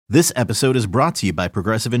This episode is brought to you by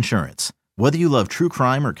Progressive Insurance. Whether you love true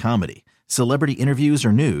crime or comedy, celebrity interviews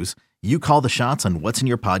or news, you call the shots on what's in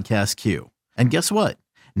your podcast queue. And guess what?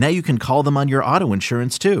 Now you can call them on your auto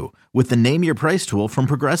insurance too with the Name Your Price tool from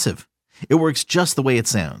Progressive. It works just the way it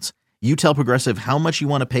sounds. You tell Progressive how much you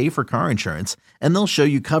want to pay for car insurance, and they'll show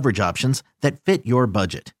you coverage options that fit your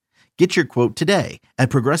budget. Get your quote today at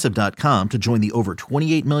Progressive.com to join the over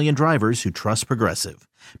 28 million drivers who trust Progressive.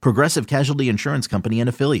 Progressive Casualty Insurance Company and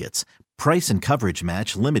Affiliates. Price and coverage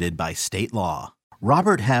match limited by state law.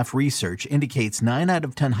 Robert Half research indicates 9 out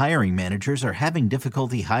of 10 hiring managers are having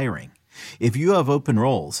difficulty hiring. If you have open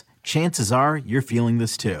roles, chances are you're feeling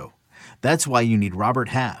this too. That's why you need Robert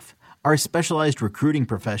Half. Our specialized recruiting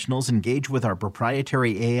professionals engage with our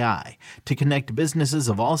proprietary AI to connect businesses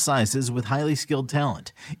of all sizes with highly skilled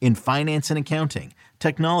talent in finance and accounting,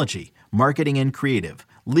 technology, marketing and creative,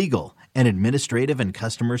 legal, and administrative and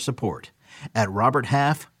customer support. At Robert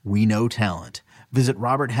Half, we know talent. Visit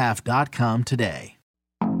roberthalf.com today.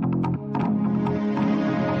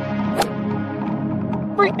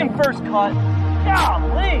 Freaking first cut.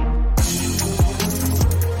 Golly.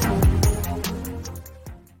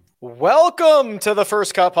 Welcome to the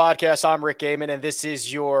First Cut Podcast. I'm Rick Gaiman, and this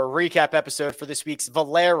is your recap episode for this week's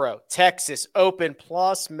Valero Texas Open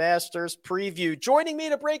Plus Masters preview. Joining me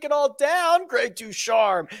to break it all down, Greg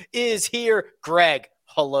Ducharme is here. Greg,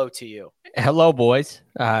 hello to you. Hello, boys.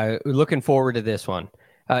 Looking forward to this one.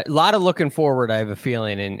 A lot of looking forward, I have a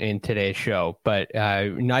feeling, in today's show. But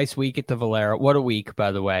nice week at the Valero. What a week,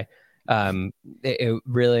 by the way.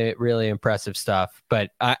 Really, really impressive stuff.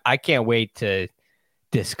 But I can't wait to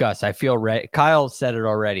discuss. I feel ready. Kyle said it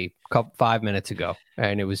already 5 minutes ago,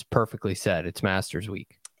 and it was perfectly said. It's Masters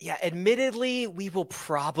week. Yeah, admittedly, we will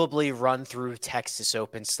probably run through Texas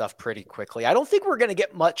Open stuff pretty quickly. I don't think we're going to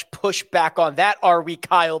get much pushback on that, are we,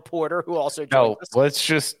 Kyle Porter, who also joined us?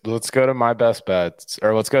 Let's go to my best bets,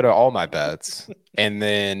 or let's go to all my bets, and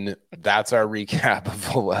then that's our recap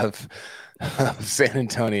of San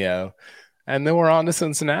Antonio, and then we're on to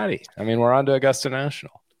Cincinnati. I mean, we're on to Augusta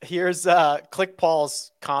National. Here's Click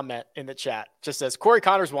Paul's comment in the chat. Just says Corey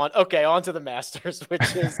Connors won. Okay, on to the Masters, which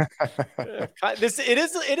is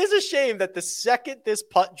it is a shame that the second this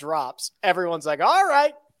putt drops, everyone's like, all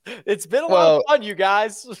right, it's been a lot of fun, you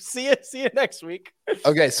guys. See you next week.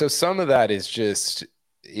 Okay, so some of that is just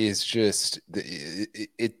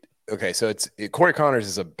okay, so Corey Connors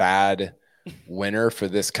is a bad winner for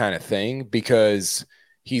this kind of thing because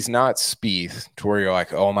he's not Spieth to where you're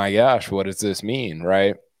like, oh my gosh, what does this mean,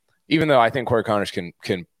 right? Even though I think Corey Connors can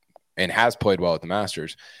and has played well at the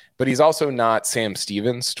Masters, but he's also not Sam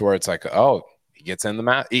Stevens to where it's like, oh, he gets in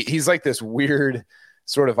the he's like this weird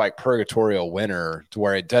sort of like purgatorial winner to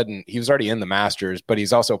where he was already in the Masters, but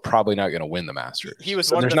he's also probably not going to win the Masters. He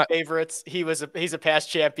was one of the favorites. He's a past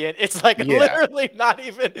champion. It's like literally not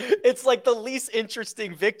even, it's like the least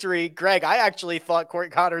interesting victory. Greg, I actually thought Corey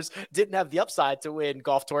Connors didn't have the upside to win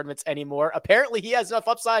golf tournaments anymore. Apparently he has enough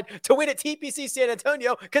upside to win at TPC San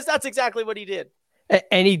Antonio because that's exactly what he did.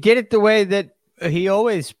 And he did it the way that he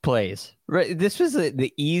always plays. Right? This was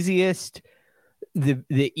the easiest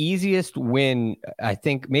win, I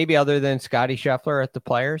think, maybe other than Scotty Scheffler at the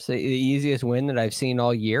Players, the easiest win that I've seen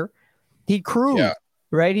all year. He cruised,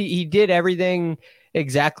 right? He did everything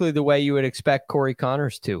exactly the way you would expect Corey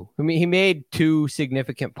Connors to. I mean, he made 2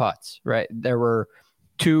 significant putts, right? There were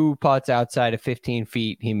 2 putts outside of 15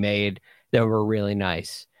 feet he made that were really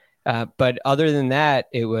nice. But other than that,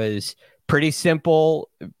 it was pretty simple,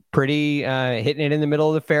 pretty hitting it in the middle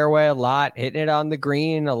of the fairway a lot, hitting it on the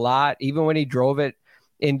green a lot. Even when he drove it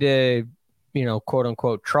into, quote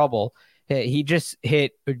unquote trouble, he just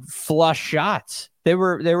hit flush shots. They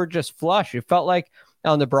were just flush. It felt like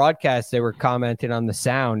on the broadcast, they were commenting on the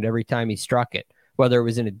sound every time he struck it, whether it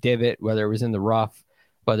was in a divot, whether it was in the rough,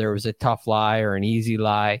 whether it was a tough lie or an easy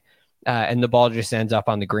lie. And the ball just ends up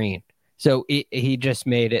on the green. So he just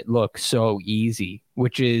made it look so easy,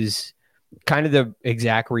 which is kind of the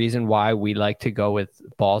exact reason why we like to go with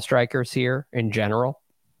ball strikers here in general.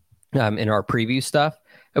 In our preview stuff,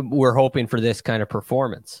 we're hoping for this kind of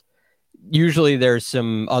performance. Usually there's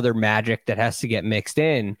some other magic that has to get mixed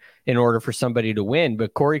in order for somebody to win,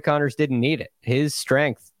 but Corey Connors didn't need it. His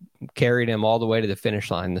strength carried him all the way to the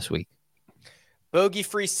finish line this week. Bogey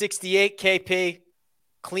free 68 KP,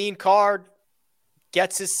 clean card,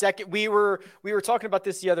 gets his second. We were talking about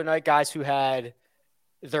this the other night, guys who had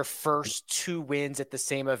their first 2 wins at the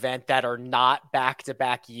same event that are not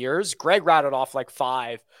back-to-back years. Greg rattled off like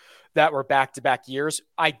 5 that were back-to-back years.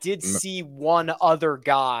 I did see one other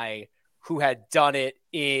guy who had done it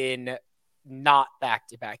in not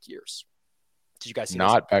back-to-back years. Did you guys see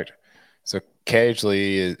not back? So Cage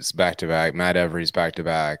Lee is back to back. Matt Every's back to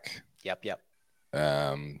back. Yep.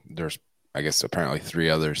 There's, I guess, apparently 3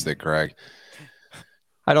 others that Greg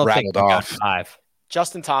I don't think rattled off. 5.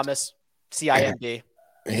 Justin Thomas, CIMB.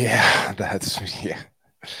 Yeah,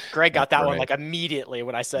 Greg got that one like immediately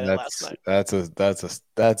when I said it last night.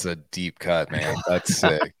 That's a deep cut, man. That's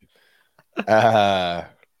sick. Save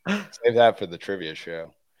that for the trivia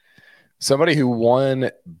show. Somebody who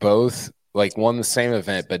won the same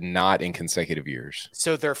event, but not in consecutive years.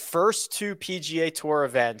 So their first 2 PGA Tour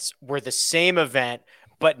events were the same event,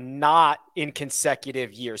 but not in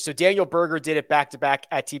consecutive years. So Daniel Berger did it back-to-back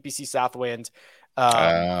at TPC Southwind.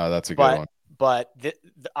 That's a good one. But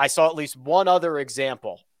I saw at least one other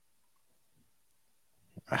example.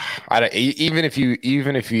 Even if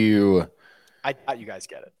you, I doubt you guys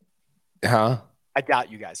get it. Huh? I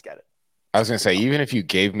doubt you guys get it. I was gonna say, even if you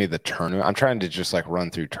gave me the tournament, I'm trying to just like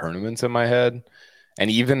run through tournaments in my head,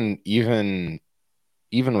 and even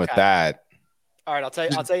with that. All right, I'll tell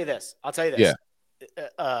you this. Yeah.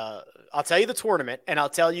 I'll tell you the tournament, and I'll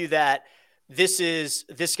tell you that this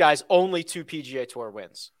guy's only 2 PGA Tour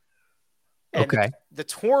wins. And okay. The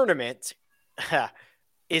tournament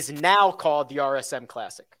is now called the RSM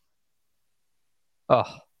Classic. Oh.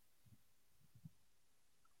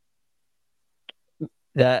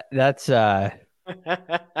 That's but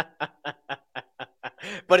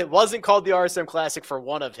it wasn't called the RSM Classic for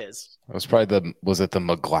one of his. It was probably was it the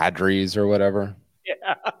McGladrys or whatever?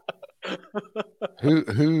 Yeah.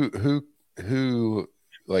 Who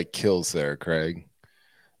like kills there, Craig? I'm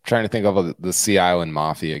trying to think of the Sea Island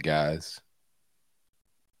Mafia guys.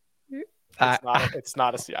 It's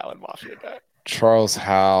not a Sea Island Mafia guy. Charles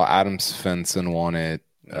Howell, Adam Svensson won it.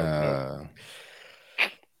 Nope.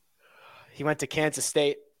 He went to Kansas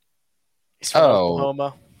State. He's from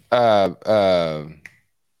Oklahoma. Oh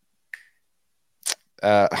my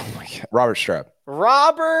God. Robert Streb.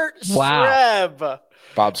 Streb.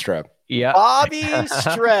 Bob Streb. Yeah. Bobby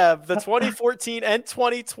Streb, the 2014 and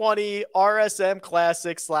 2020 RSM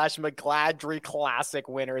Classic / McGladry Classic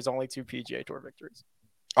winner, is only 2 PGA Tour victories.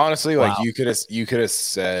 Honestly, wow. Like you could have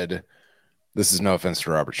said, this is no offense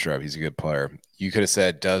to Robert Streb, he's a good player. You could have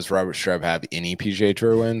said, does Robert Streb have any PGA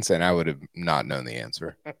Tour wins? And I would have not known the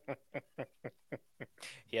answer.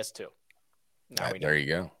 He has 2. There you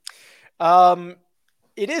go.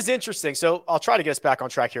 It is interesting. So I'll try to get us back on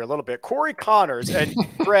track here a little bit. Corey Connors and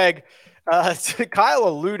Greg, Kyle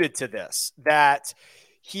alluded to this, that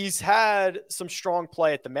he's had some strong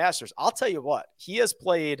play at the Masters. I'll tell you what, he has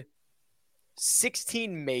played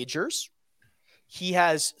 16 majors. He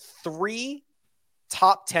has 3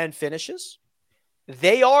 top 10 finishes.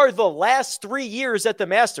 They are the last 3 years at the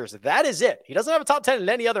Masters. That is it. He doesn't have a top 10 in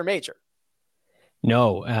any other major.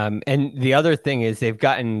 No. And the other thing is they've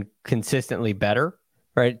gotten consistently better,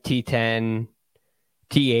 right? T10,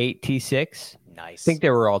 T8, T6. Nice. I think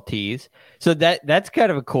they were all Ts. So that's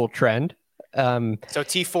kind of a cool trend. So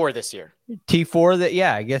T4 this year. T4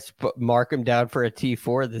 I guess mark him down for a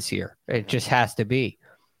T4 this year. It just has to be.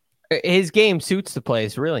 His game suits the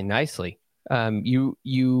plays really nicely.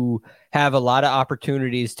 You have a lot of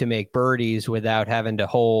opportunities to make birdies without having to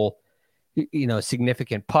hole,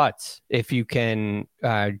 significant putts if you can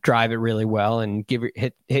drive it really well and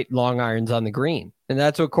hit long irons on the green. And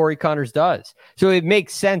that's what Corey Connors does. So it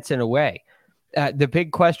makes sense in a way. The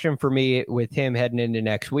big question for me with him heading into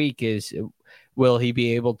next week is, will he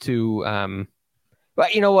be able to?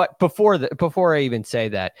 But you know what? Before I even say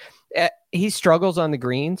that, he struggles on the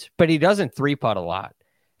greens, but he doesn't 3-putt a lot,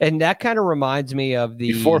 and that kind of reminds me of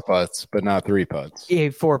the 4 putts, but not 3 putts. He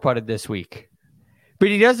 4-putted this week, but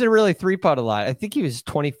he doesn't really 3-putt a lot. I think he was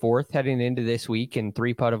 24th heading into this week in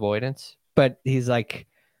 3-putt avoidance, but he's like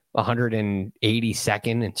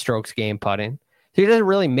 182nd in strokes gained putting. So he doesn't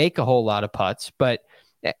really make a whole lot of putts, but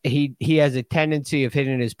he has a tendency of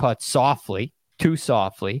hitting his putts softly, too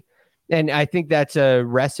softly. And I think that's a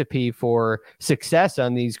recipe for success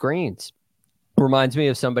on these greens. Reminds me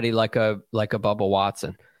of somebody like a Bubba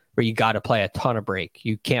Watson, where you got to play a ton of break.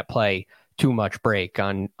 You can't play too much break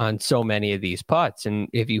on so many of these putts. And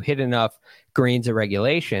if you hit enough greens of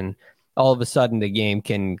regulation, all of a sudden the game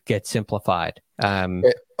can get simplified.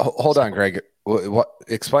 Hold on, Greg. What?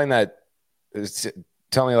 Explain that.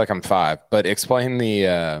 Tell me like I'm 5, but explain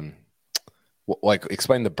the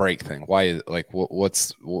explain the break thing. Why? Like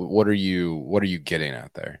what are you getting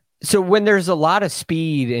at there? So when there's a lot of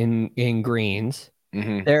speed in greens,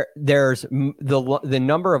 mm-hmm. there's the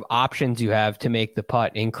number of options you have to make the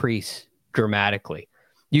putt increase dramatically.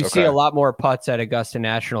 You see a lot more putts at Augusta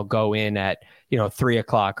National go in at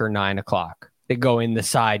 3:00 or 9:00. They go in the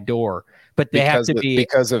side door, but they have to be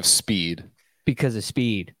because of speed. Because of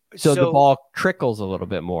speed. So the ball trickles a little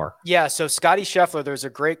bit more. Yeah. So Scotty Scheffler, there's a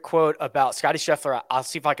great quote about Scotty Scheffler. I'll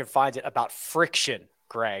see if I can find it, about friction,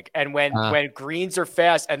 Greg. And when greens are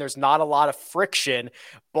fast and there's not a lot of friction,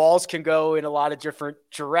 balls can go in a lot of different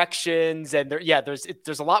directions. And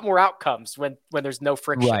there's a lot more outcomes when there's no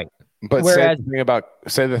friction. Right. But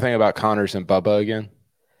say the thing about Connors and Bubba again.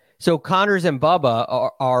 So Connors and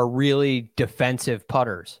Bubba are really defensive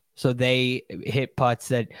putters. So they hit putts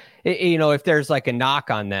that, if there's like a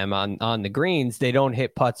knock on them on the greens, they don't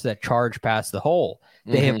hit putts that charge past the hole.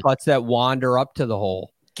 They hit putts that wander up to the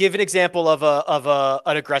hole. Give an example of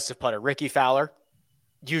an aggressive putter. Ricky Fowler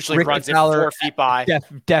usually runs it 4 feet by.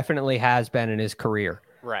 Definitely has been in his career.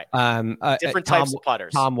 Right. Different types of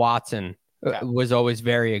putters. Tom Watson was always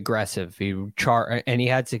very aggressive. You can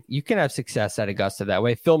have success at Augusta that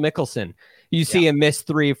way. Phil Mickelson, you see him miss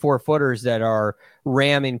 3 or 4 footers that are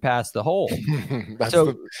ramming past the hole.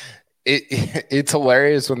 It's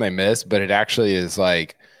hilarious when they miss, but it actually is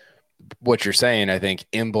like what you're saying. I think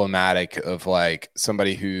emblematic of like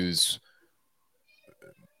somebody who's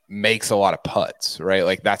makes a lot of putts, right?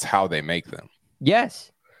 Like that's how they make them.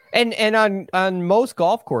 Yes. And on most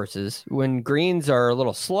golf courses, when greens are a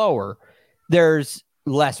little slower, there's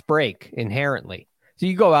less break inherently. So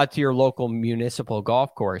you go out to your local municipal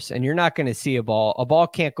golf course and you're not going to see a ball. A ball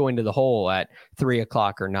can't go into the hole at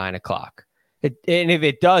 3:00 or 9:00. And if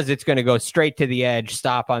it does, it's going to go straight to the edge,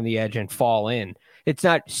 stop on the edge and fall in. It's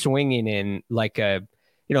not swinging in like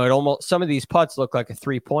some of these putts look like a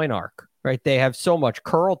 3-point arc, right? They have so much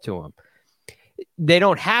curl to them. They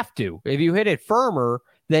don't have to. If you hit it firmer,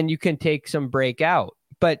 then you can take some break out.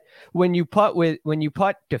 But when you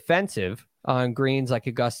putt defensive on greens like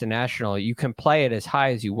Augusta National, you can play it as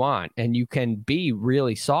high as you want and you can be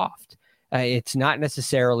really soft. It's not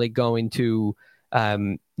necessarily going to,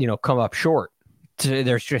 come up short.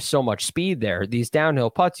 There's just so much speed there. These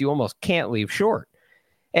downhill putts, you almost can't leave short.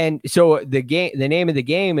 And so the name of the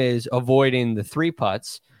game is avoiding the 3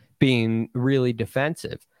 putts, being really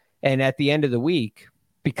defensive. And at the end of the week,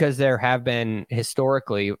 because there have been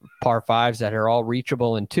historically par 5s that are all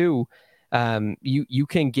reachable in 2, you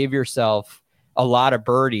can give yourself a lot of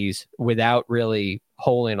birdies without really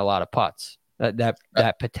holing a lot of putts. That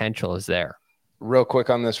potential is there. Real quick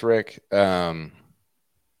on this, Rick. I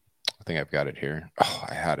think I've got it here. Oh,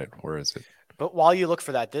 I had it. Where is it? But while you look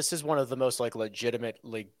for that, this is one of the most like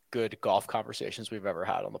legitimately good golf conversations we've ever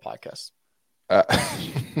had on the podcast.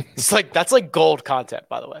 That's like gold content,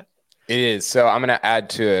 by the way. It is. So I'm going to add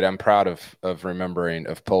to it. I'm proud of remembering,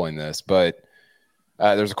 of pulling this, but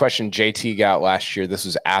there's a question JT got last year. This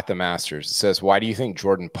was at the Masters. It says, why do you think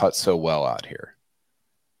Jordan putts so well out here?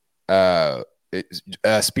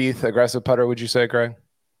 Spieth, aggressive putter, would you say, Greg?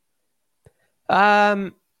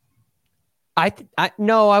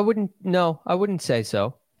 No, I wouldn't. No, I wouldn't say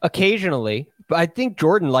so. Occasionally, but I think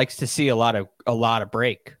Jordan likes to see a lot of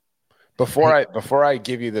break. Before I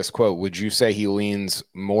give you this quote, would you say he leans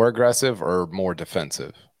more aggressive or more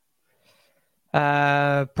defensive?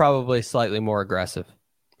 Probably slightly more aggressive.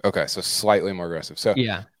 Okay, so slightly more aggressive. So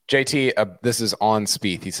yeah, JT, this is on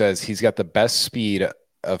Spieth. He says he's got the best speed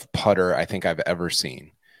of putter I think I've ever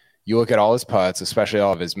seen. You look at all his putts, especially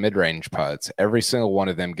all of his mid-range putts, every single one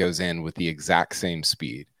of them goes in with the exact same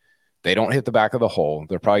speed. They don't hit the back of the hole.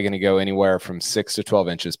 They're probably going to go anywhere from 6 to 12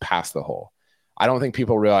 inches past the hole. I don't think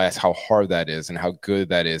people realize how hard that is and how good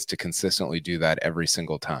that is to consistently do that every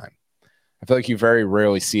single time. I feel like you very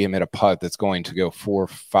rarely see him hit a putt that's going to go 4,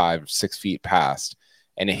 5, 6 feet past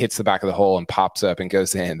and it hits the back of the hole and pops up and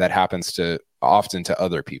goes in. That happens often to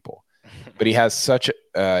other people. But he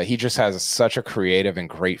just has such a creative and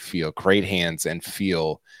great feel, great hands and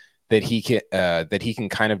feel that he can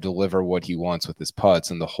kind of deliver what he wants with his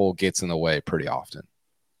putts, and the hole gets in the way pretty often.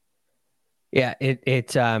 Yeah,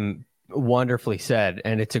 it's wonderfully said,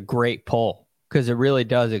 and it's a great pull because it really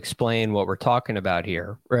does explain what we're talking about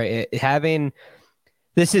here, right?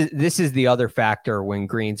 This is the other factor when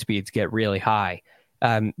green speeds get really high,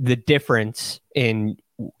 the difference in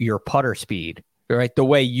your putter speed. Right, the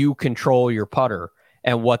way you control your putter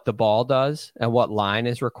and what the ball does and what line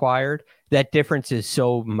is required, that difference is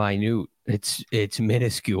so minute. It's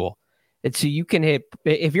minuscule. So you can hit,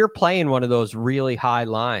 if you're playing one of those really high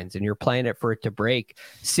lines and you're playing it for it to break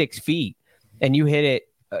 6 feet and you hit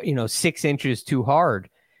it, 6 inches too hard,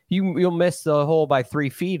 you'll miss the hole by 3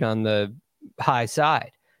 feet on the high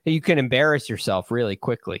side. You can embarrass yourself really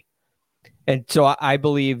quickly. And so I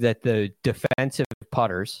believe that the defensive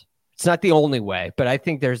putters, it's not the only way, but I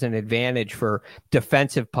think there's an advantage for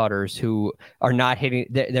defensive putters who are not hitting.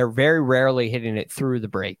 They're very rarely hitting it through the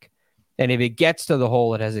break. And if it gets to the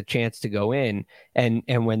hole, it has a chance to go in. And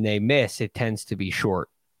when they miss, it tends to be short.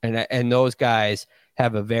 and those guys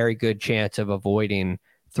have a very good chance of avoiding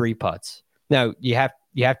 3 putts. Now you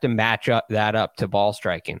have to match that up to ball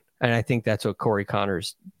striking, and I think that's what Corey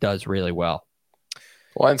Connors does really well.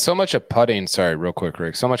 Well, and so much of putting, sorry, real quick,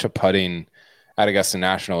 Rick, so much of putting at Augusta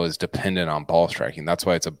National is dependent on ball striking. That's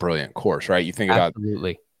why it's a brilliant course, right? You think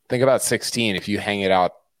about 16. If you hang it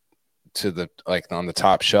out to the on the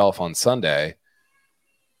top shelf on Sunday,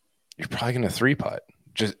 you're probably going to 3-putt.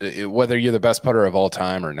 Just whether you're the best putter of all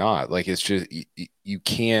time or not. Like, it's just you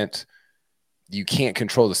can't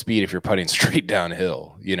control the speed if you're putting straight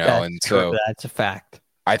downhill, So that's a fact.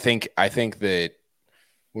 I think that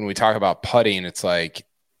when we talk about putting, it's like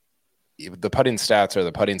the putting stats are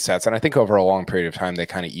the putting stats, and I think over a long period of time they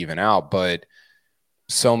kind of even out. But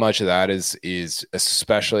so much of that is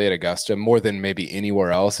especially at Augusta, more than maybe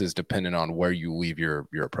anywhere else, is dependent on where you leave your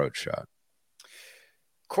approach shot.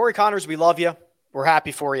 Corey Connors, we love you. We're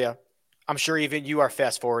happy for you. I'm sure even you are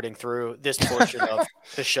fast forwarding through this portion of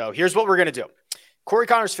the show. Here's what we're going to do. Corey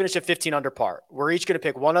Connors finished at 15 under par. We're each going to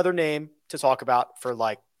pick one other name to talk about for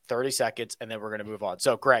like 30 seconds, and then we're going to move on.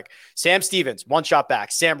 So, Greg, Sam Stevens, 1 shot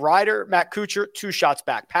back. Sam Ryder, Matt Kuchar, 2 shots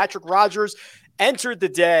back. Patrick Rogers entered the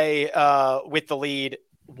day with the lead,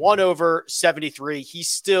 1 over 73. He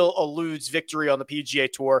still eludes victory on the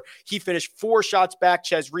PGA Tour. He finished 4 shots back.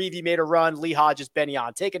 Ches Reavie made a run. Lee Hodges, Benny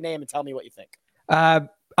On. Take a name and tell me what you think.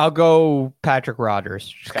 I'll go Patrick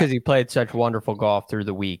Rogers because he played such wonderful golf through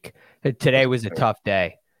the week. Today was a tough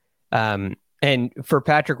day. And for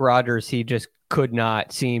Patrick Rogers, he just could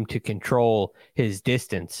not seem to control his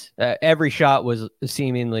distance. Every shot was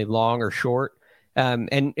seemingly long or short.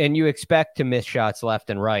 And you expect to miss shots left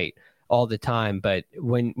and right all the time. But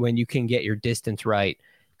when you can get your distance right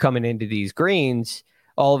coming into these greens,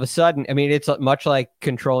 all of a sudden, I mean, it's much like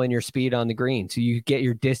controlling your speed on the green. So you get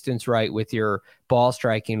your distance right with your ball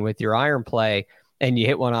striking, with your iron play, and you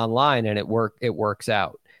hit one on line, and it works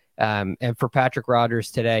out. And for Patrick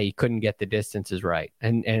Rogers today, he couldn't get the distances right.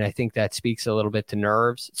 And I think that speaks a little bit to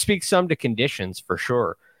nerves. It speaks some to conditions for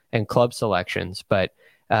sure and club selections. But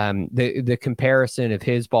the comparison of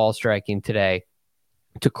his ball striking today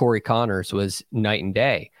to Corey Connors was night and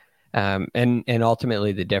day. And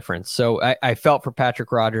ultimately the difference. So I felt for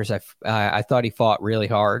Patrick Rogers. I thought he fought really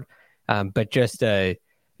hard, but just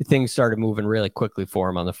things started moving really quickly for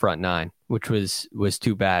him on the front 9, which was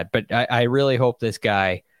too bad. But I really hope this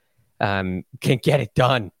guy can get it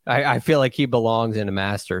done. I feel like he belongs in a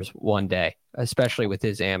Masters one day, especially with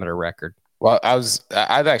his amateur record. Well,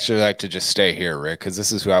 I'd actually like to just stay here, Rick, because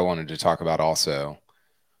this is who I wanted to talk about also.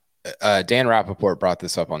 Dan Rappaport brought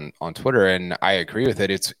this up on Twitter, and I agree with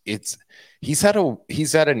it. He's had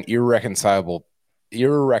an irreconcilable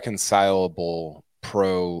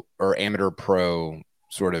pro or amateur pro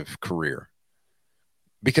sort of career,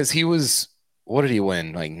 because he was, what did he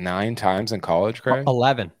win, like 9 times in college, Craig?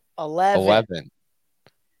 11.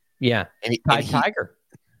 Yeah, and Tiger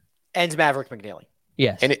and Maverick McNeely.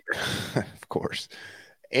 Yes, and of course,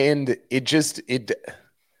 and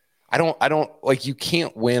I don't like, you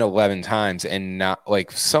can't win 11 times and not,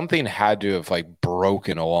 like, something had to have like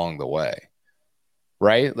broken along the way,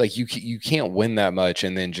 right? Like you can't win that much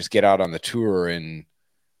and then just get out on the tour and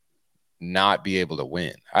not be able to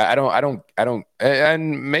win. I don't,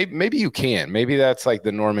 and maybe you can, maybe that's like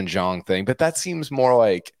the Norman Zhang thing, but that seems more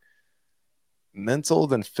like mental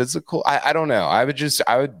than physical. I don't know. I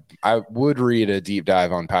would read a deep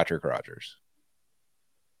dive on Patrick Rogers.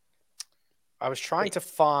 I was trying to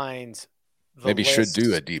find maybe list. Should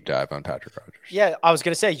do a deep dive on Patrick Rogers. Yeah, I was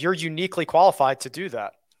going to say you're uniquely qualified to do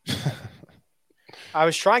that. I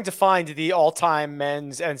was trying to find the all-time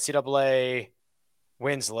men's NCAA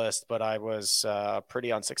wins list, but I was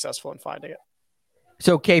pretty unsuccessful in finding it.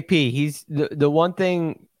 So KP, he's the one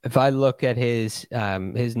thing. If I look at his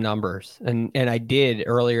numbers, and I did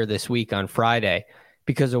earlier this week on Friday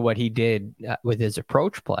because of what he did with his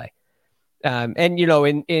approach play. And,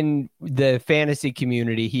 in the fantasy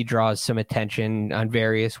community, he draws some attention on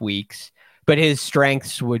various weeks, but his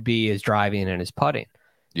strengths would be his driving and his putting.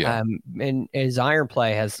 Yeah. And his iron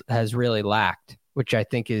play has really lacked, which I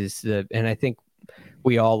think and I think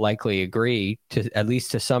we all likely agree to, at least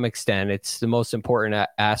to some extent, it's the most important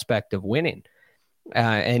aspect of winning.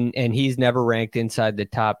 And he's never ranked inside the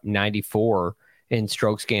top 94 in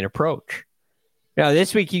strokes gain approach. Now,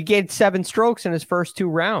 this week he gained 7 strokes in his first 2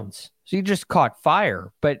 rounds. So he just caught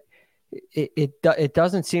fire, but it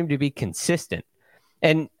doesn't seem to be consistent.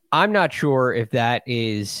 And I'm not sure if that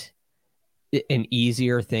is an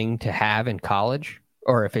easier thing to have in college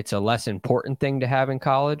or if it's a less important thing to have in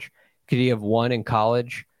college. Could he have won in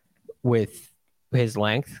college with his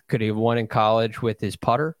length? Could he have won in college with his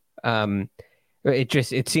putter?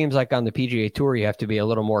 It seems like on the PGA Tour you have to be a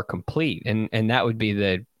little more complete, and that would be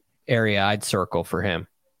the area I'd circle for him.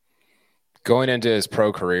 Going into his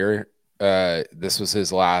pro career, this was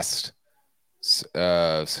his last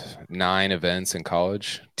 9 events in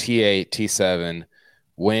college. T8, T7,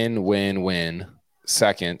 win,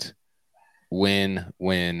 second, win,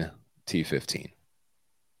 T15.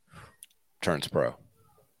 Turns pro.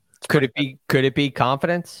 Could it be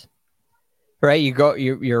confidence? Right,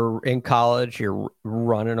 you're in college, you're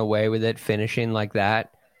running away with it, finishing like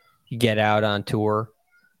that. You get out on tour,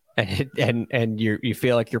 and you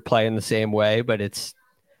feel like you're playing the same way, but it's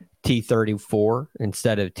T34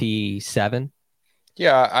 instead of T7.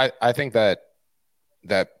 Yeah, I think that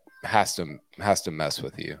has to mess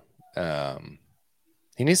with you.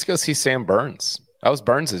 He needs to go see Sam Burns. That was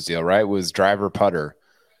Burns' deal, right? Was driver putter.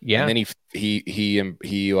 Yeah, and then he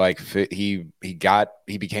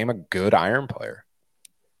became a good iron player.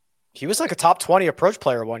 He was like a top 20 approach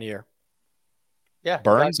player one year. Yeah,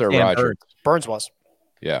 Burns or Roger? Burns was.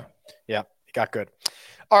 Yeah, he got good.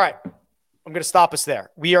 All right, I'm going to stop us there.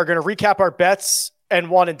 We are going to recap our bets and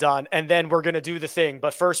one and done, and then we're going to do the thing.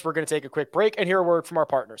 But first, we're going to take a quick break and hear a word from our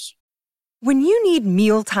partners. When you need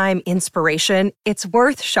mealtime inspiration, it's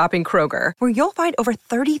worth shopping Kroger, where you'll find over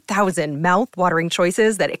 30,000 mouth-watering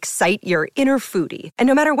choices that excite your inner foodie. And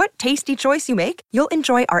no matter what tasty choice you make, you'll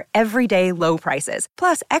enjoy our everyday low prices,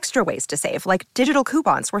 plus extra ways to save, like digital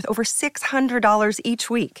coupons worth over $600 each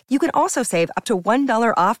week. You can also save up to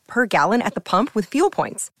 $1 off per gallon at the pump with fuel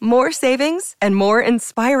points. More savings and more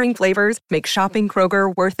inspiring flavors make shopping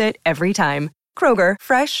Kroger worth it every time. Kroger,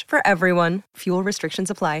 fresh for everyone. Fuel restrictions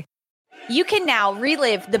apply. You can now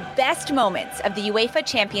relive the best moments of the UEFA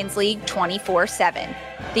Champions League 24/7.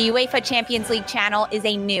 The UEFA Champions League channel is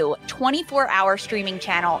a new 24-hour streaming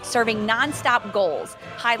channel serving nonstop goals,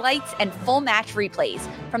 highlights, and full match replays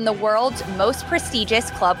from the world's most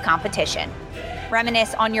prestigious club competition.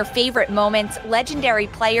 Reminisce on your favorite moments, legendary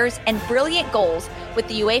players, and brilliant goals with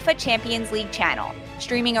the UEFA Champions League channel,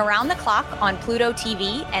 streaming around the clock on Pluto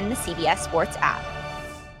TV and the CBS Sports app.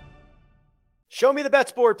 Show me the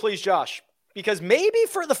bets board, please, Josh, because maybe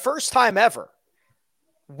for the first time ever,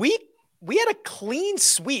 we had a clean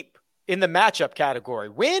sweep in the matchup category.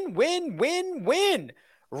 Win.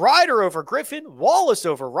 Ryder over Griffin, Wallace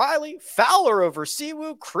over Riley, Fowler over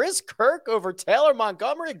Siwoo, Chris Kirk over Taylor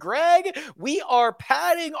Montgomery. Greg, we are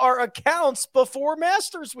padding our accounts before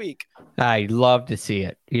Masters Week. I love to see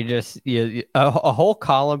it. A whole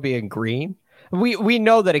column being green. We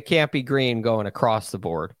know that it can't be green going across the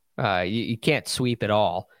board. You can't sweep it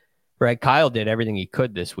all, right? Kyle did everything he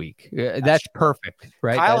could this week. That's perfect,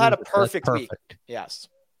 right? Kyle had a perfect week. Yes.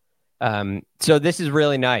 So this is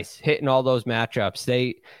really nice, hitting all those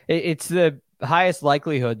matchups. It's the highest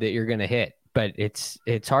likelihood that you're going to hit, but it's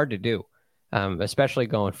hard to do, especially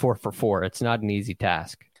going 4 for 4. It's not an easy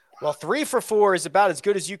task. Well, 3 for 4 is about as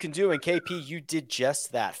good as you can do. And KP, you did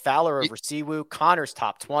just that. Fowler over Siwoo, Connors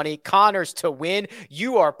top 20, Connors to win.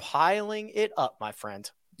 You are piling it up, my friend.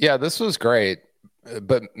 Yeah, this was great,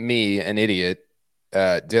 but me, an idiot,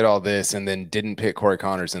 did all this and then didn't pick Corey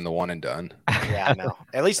Connors in the one and done. Yeah, no.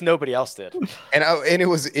 At least nobody else did. And it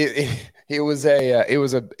was a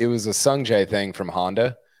Sung Jae thing from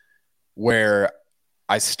Honda, where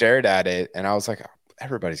I stared at it and I was like,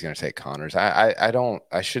 everybody's gonna take Connors.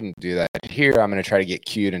 I shouldn't do that here. I'm gonna try to get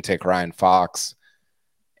cute and take Ryan Fox,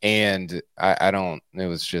 and I don't. It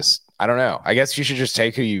was just I don't know. I guess you should just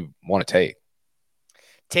take who you want to take.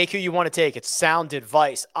 Take who you want to take. It's sound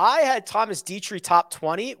advice. I had Thomas Dietrich top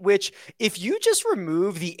 20, which if you just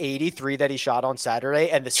remove the 83 that he shot on Saturday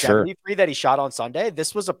and the 73 that he shot on Sunday,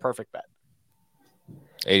 this was a perfect bet.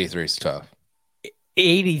 83 is tough.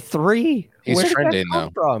 83? He's trending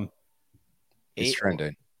though. From? He's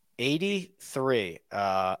trending. 83.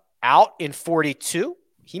 Out in 42.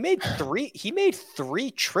 He made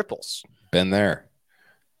three triples. Been there.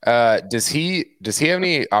 Does he have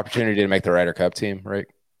any opportunity to make the Ryder Cup team, Rick?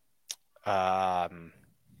 I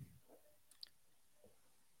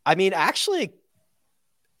mean, actually,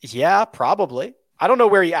 yeah, probably. I don't know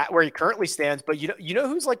where he currently stands, but you know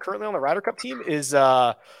who's like currently on the Ryder Cup team is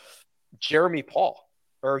Jeremy Paul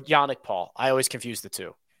or Yannick Paul. I always confuse the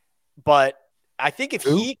two, but I think if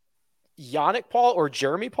Yannick Paul or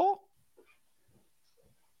Jeremy Paul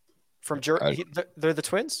from they're the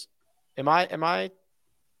twins. Am I?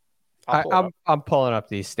 I'm pulling up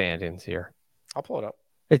these standings here. I'll pull it up.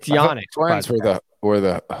 It's Yannick. Twins were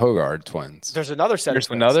the Hogard twins. There's another set. There's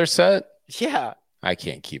another set? Yeah. I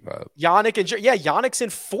can't keep up. Yannick's in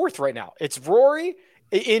 4th right now. It's Rory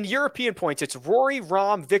in European points. It's Rory,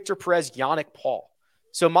 Rahm, Victor Perez, Yannick, Paul.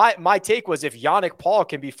 So my take was if Yannick Paul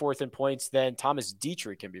can be fourth in points, then Thomas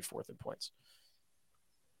Dietrich can be fourth in points.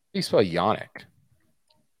 How do you spell Yannick?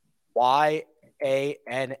 Yannic.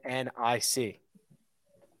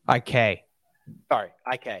 IK. Sorry,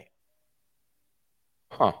 IK.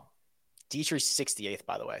 Huh. Dietrich's 68th,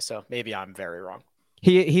 by the way. So maybe I'm very wrong.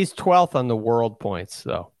 He's 12th on the world points,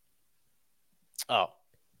 though. Oh.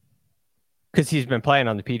 Because he's been playing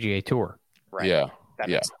on the PGA Tour. Right. Yeah. That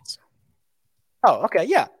makes sense. Oh, okay.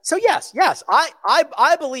 Yeah. So yes.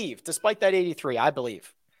 I believe, despite that 83, I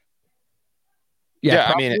believe.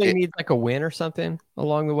 Yeah, I mean, it needs like a win or something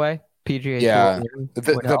along the way. PGA Tour. The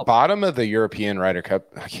The bottom of the European Ryder Cup.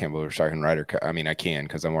 I can't believe we're talking Ryder Cup. I mean, I can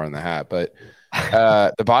because I'm wearing the hat, but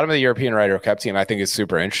the bottom of the European Ryder Cup team, I think, is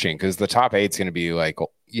super interesting because the top 8 is going to be like,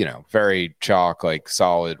 very chalk, like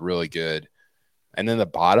solid, really good. And then the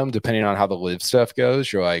bottom, depending on how the live stuff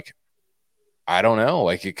goes, you're like, I don't know.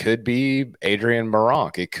 Like it could be Adrian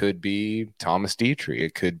Maronk. It could be Thomas Dietrich.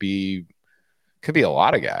 It could be a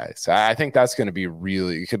lot of guys. I think that's going to be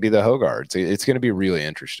it could be the Hogarths. It's going to be really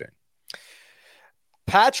interesting.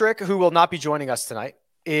 Patrick, who will not be joining us tonight,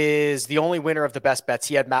 is the only winner of the best bets.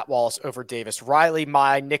 He had Matt Wallace over Davis Riley.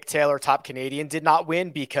 My Nick Taylor top Canadian did not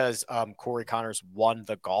win because Corey Connors won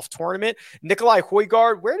the golf tournament. Nikolai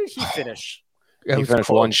Højgaard, where did he finish? He finished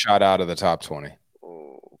one shot out of the top 20.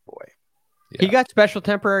 Oh, boy. Yeah. He got special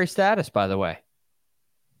temporary status, by the way.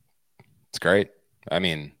 It's great. I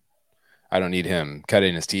mean, I don't need him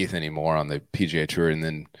cutting his teeth anymore on the PGA Tour and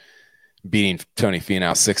then beating Tony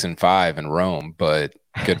Finau 6-5 in Rome, but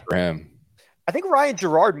good for him. I think Ryan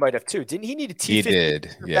Gerard might have too. Didn't he need a T50? He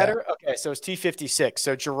did, yeah. Better? Okay, so it's T56.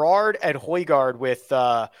 So Gerard and Højgaard with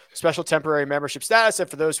special temporary membership status. And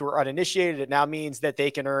for those who are uninitiated, it now means that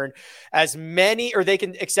they can earn as many, or they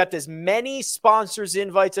can accept as many sponsors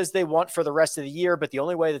invites as they want for the rest of the year. But the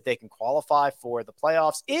only way that they can qualify for the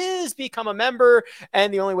playoffs is become a member.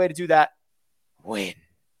 And the only way to do that, win.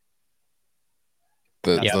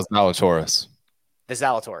 The Zalatoris. The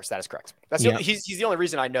Zalatoris, that is correct. That's he's the only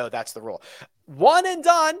reason I know that's the rule. One and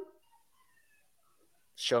done.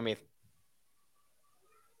 Show me.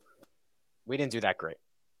 We didn't do that great.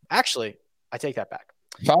 Actually, I take that back.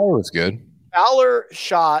 Fowler was good. Fowler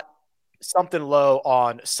shot something low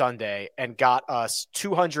on Sunday and got us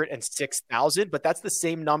 206,000, but that's the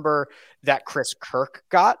same number that Chris Kirk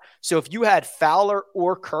got. So if you had Fowler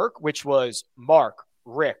or Kirk, which was Mark,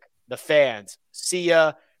 Rick, the fans,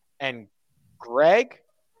 Sia, and Greg,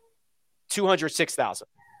 206,000.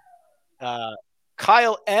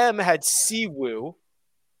 Kyle M had Siwoo,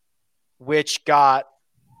 which got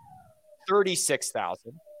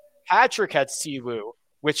 36,000. Patrick had Siwoo,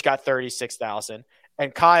 which got 36,000.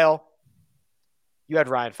 And Kyle, you had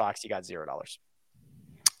Ryan Fox, you got $0.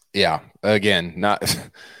 Yeah, again, not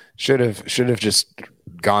should have just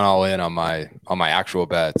gone all in on my actual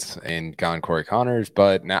bets and gone Corey Connors,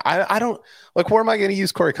 but now I don't like. Where am I going to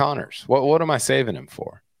use Corey Connors? What am I saving him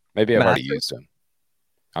for? Maybe I've already used him.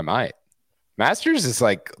 I might. Masters is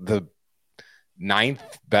like the 9th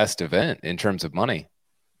best event in terms of money.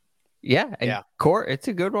 Yeah, and Corey, it's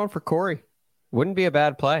a good one for Corey. Wouldn't be a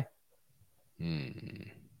bad play.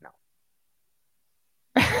 No.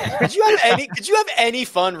 Could you have any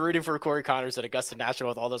fun rooting for Corey Connors at Augusta National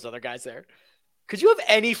with all those other guys there? Could you have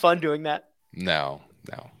any fun doing that? No.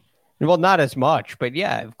 Well, not as much, but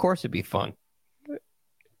yeah, of course it'd be fun.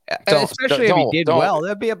 Especially if he did well,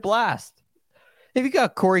 that'd be a blast. If you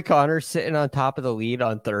got Corey Connors sitting on top of the lead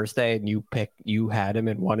on Thursday and you had him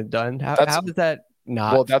in one and done, how is that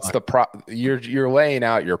not? Well, that's fun? You're laying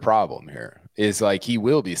out your problem here. Is like he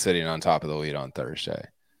will be sitting on top of the lead on Thursday,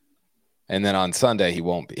 and then on Sunday he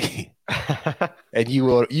won't be, and you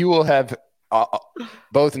will have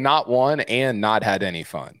both not won and not had any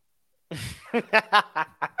fun.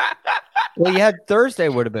 Well, you had Thursday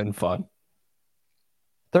would have been fun.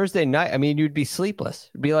 Thursday night, I mean, you'd be sleepless.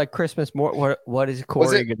 It'd be like Christmas. What is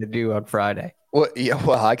Corey going to do on Friday? Well, yeah,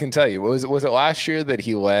 well, I can tell you. Was it last year that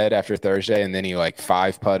he led after Thursday and then he like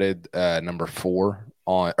 5-putted number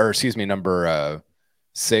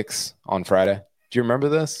 6 on Friday? Do you remember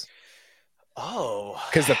this? Oh,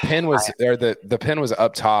 because the pin was the pin was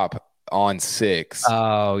up top on 6.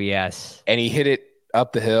 Oh yes, and he hit it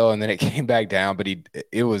up the hill and then it came back down, but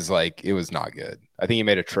it was not good. I think he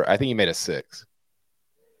made a 6.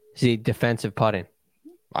 See, defensive putting.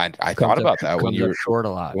 I thought about that when you were short a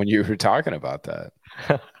lot. When you were talking about that.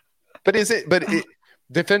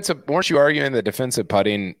 Defensive? Weren't you arguing that defensive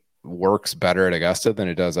putting works better at Augusta than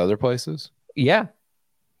it does other places? Yeah,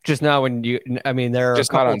 just not when there are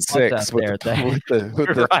just not on 6 with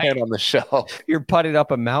the right. hand on the shelf. You're putting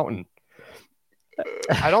up a mountain.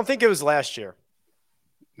 I don't think it was last year.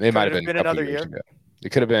 It might have been another year. Ago. It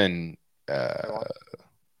could have been. I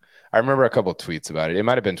remember a couple of tweets about it. It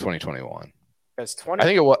might have been 2021. I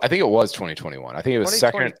think it was 2021. I think it was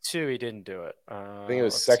second. 2022. He didn't do it. I think it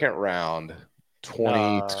was second round.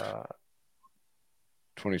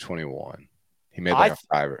 2021. He made like a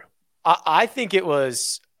fiver. I think it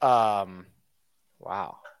was.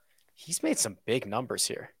 Wow, he's made some big numbers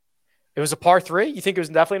here. It was a par 3. You think it was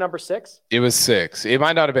definitely number 6? It was 6. It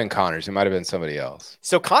might not have been Connors. It might have been somebody else.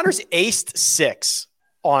 So Connors aced 6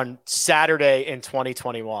 on Saturday in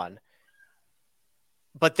 2021.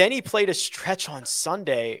 But then he played a stretch on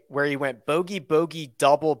Sunday where he went bogey, bogey,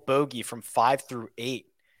 double bogey from 5 through 8.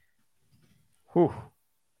 Whew.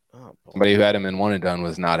 Oh, boy. Somebody who had him in one and done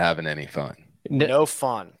was not having any fun. No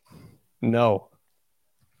fun. No.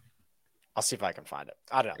 I'll see if I can find it.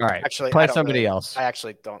 I don't know. All right. Actually, play somebody else. I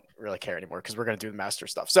actually don't really care anymore because we're going to do the master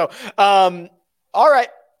stuff. So, all right.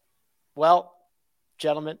 Well,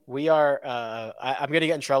 gentlemen, we are I'm going to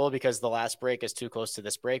get in trouble because the last break is too close to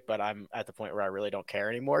this break, but I'm at the point where I really don't care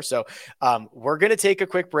anymore. So we're going to take a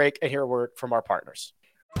quick break and hear a word from our partners.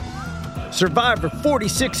 Survivor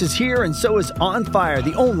 46 is here, and so is On Fire,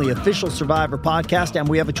 the only official Survivor podcast, and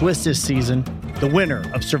we have a twist this season. The winner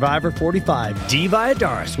of Survivor 45, Dee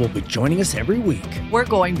Valladares, will be joining us every week. We're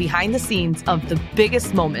going behind the scenes of the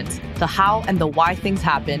biggest moments, the how and the why things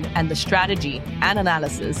happen, and the strategy and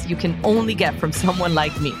analysis you can only get from someone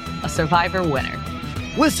like me, a Survivor winner.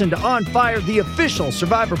 Listen to On Fire, the official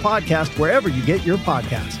Survivor podcast, wherever you get your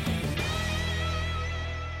podcasts.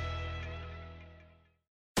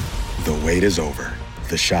 The wait is over.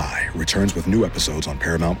 The Chi returns with new episodes on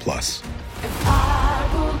Paramount Plus.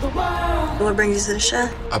 What brings you to the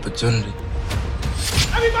Chi? Opportunity.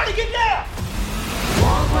 Everybody get down!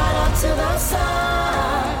 Walk right up to the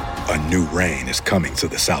side. A new reign is coming to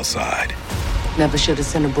the South Side. Never should have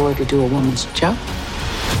sent a boy to do a woman's job.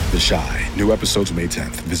 The Chi. New episodes May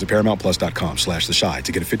 10th. Visit ParamountPlus.com/The Chi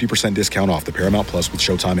to get a 50% discount off the Paramount Plus with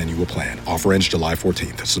Showtime annual plan. Offer ends July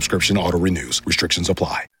 14th. Subscription auto-renews. Restrictions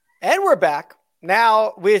apply. And we're back.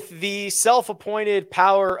 Now, with the self-appointed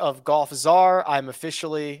power of Golf Czar, I'm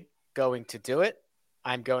officially going to do it.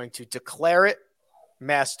 I'm going to declare it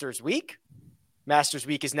Masters Week. Masters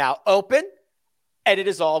Week is now open, and it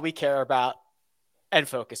is all we care about and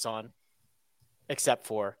focus on, except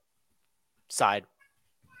for side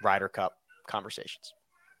Ryder Cup conversations.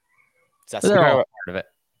 That's all part of it.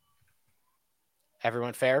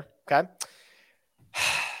 Everyone fair? Okay.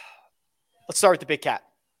 Let's start with the Big Cat.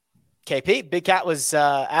 KP, Big Cat was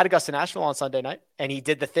at Augusta National on Sunday night, and he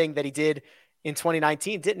did the thing that he did in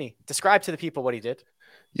 2019, didn't he? Describe to the people what he did.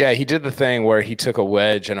 Yeah, he did the thing where he took a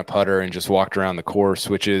wedge and a putter and just walked around the course,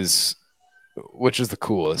 which is the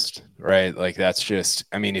coolest, right? Like that's just,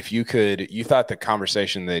 I mean, if you thought the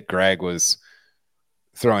conversation that Greg was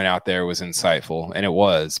throwing out there was insightful, and it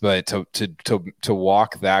was, but to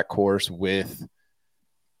walk that course with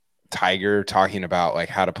Tiger talking about like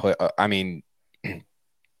how to play, I mean,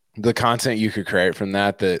 the content you could create from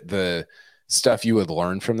that, the stuff you would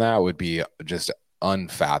learn from that would be just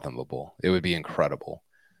unfathomable. It would be incredible.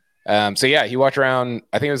 So yeah, he walked around,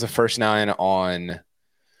 I think it was the first 9 on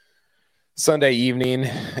Sunday evening.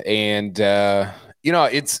 And,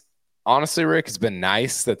 it's honestly, Rick, it's been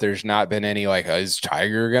nice that there's not been any like, is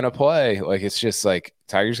Tiger going to play? Like, it's just like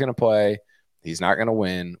Tiger's going to play. He's not going to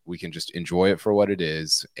win. We can just enjoy it for what it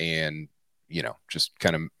is and, just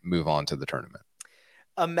kind of move on to the tournament.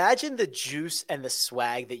 Imagine the juice and the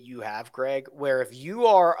swag that you have, Greg, where if you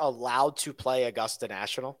are allowed to play Augusta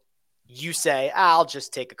National, you say, I'll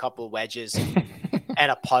just take a couple of wedges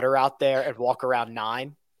and a putter out there and walk around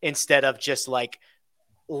 9 instead of just like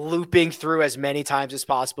looping through as many times as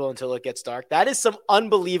possible until it gets dark. That is some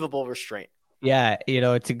unbelievable restraint. Yeah,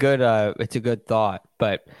 it's a good thought,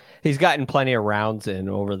 but he's gotten plenty of rounds in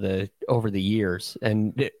over the years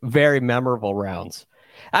and very memorable rounds.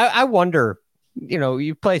 I wonder,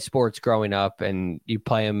 you play sports growing up and you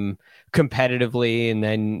play them competitively, and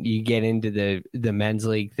then you get into the men's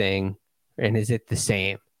league thing. And is it the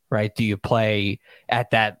same, right? Do you play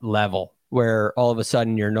at that level where all of a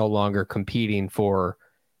sudden you're no longer competing for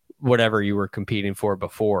whatever you were competing for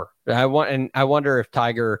before? I wonder if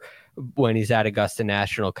Tiger, when he's at Augusta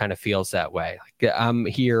National, kind of feels that way. Like, I'm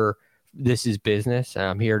here. This is business.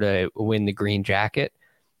 I'm here to win the green jacket,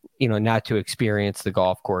 not to experience the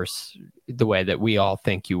golf course the way that we all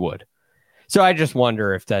think you would. So I just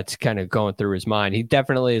wonder if that's kind of going through his mind. He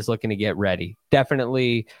definitely is looking to get ready,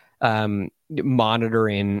 definitely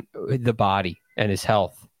monitoring the body and his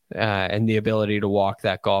health and the ability to walk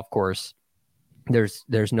that golf course.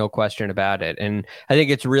 There's no question about it. And I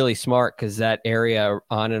think it's really smart because that area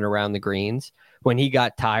on and around the greens when he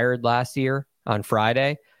got tired last year on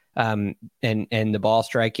Friday, and the ball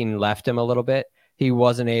striking left him a little bit, he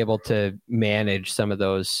wasn't able to manage some of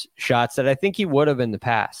those shots that I think he would have in the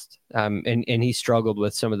past. And he struggled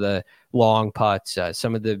with some of the long putts,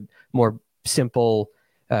 some of the more simple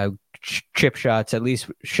chip shots, at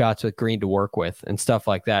least shots with green to work with and stuff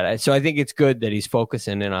like that. So I think it's good that he's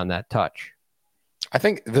focusing in on that touch. I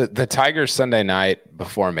think the Tigers Sunday night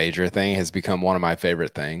before major thing has become one of my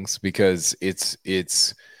favorite things because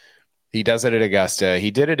it's he does it at Augusta.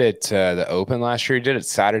 He did it at the Open last year. He did it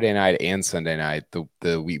Saturday night and Sunday night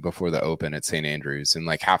the week before the Open at St. Andrews, and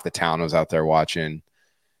like half the town was out there watching.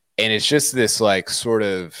 And it's just this like sort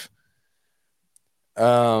of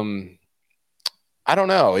I don't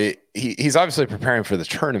know. He's obviously preparing for the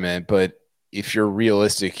tournament, but if you're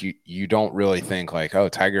realistic, you don't really think like, oh,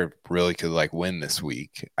 Tiger really could like win this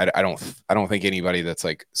week. I don't think anybody that's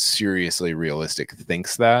like seriously realistic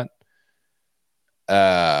thinks that.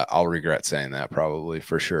 I'll regret saying that probably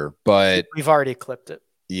for sure, but we've already clipped it.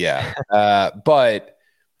 Yeah. But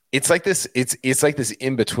it's like this, it's like this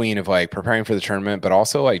in between of like preparing for the tournament, but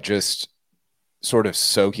also like just sort of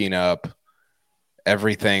soaking up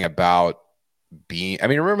everything about being, I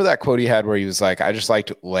mean, remember that quote he had where he was like, I just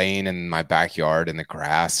liked laying in my backyard in the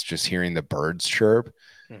grass, just hearing the birds chirp.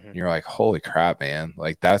 Mm-hmm. And you're like, holy crap, man.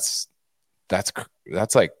 Like that's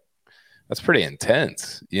pretty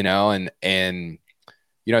intense, you know? And,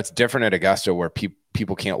 you know, it's different at Augusta where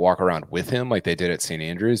people can't walk around with him like they did at St.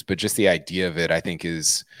 Andrews, but just the idea of it, I think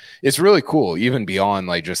it's really cool, even beyond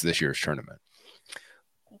like just this year's tournament.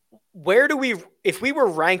 Where do we, if we were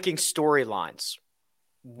ranking storylines,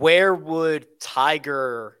 where would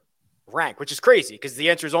Tiger rank? Which is crazy because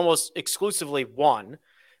the answer is almost exclusively one,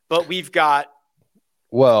 but we've got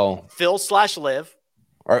Phil/Liv.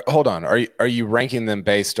 Hold on. Are you ranking them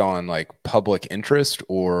based on like public interest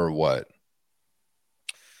or what?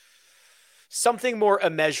 Something more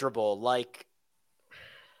immeasurable, like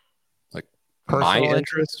my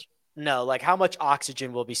interest? No, like how much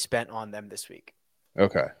oxygen will be spent on them this week.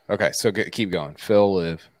 Okay. So keep going.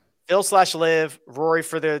 Phil/Liv, Rory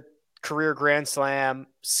for the career Grand Slam,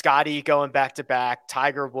 Scotty going back to back,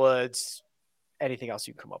 Tiger Woods, anything else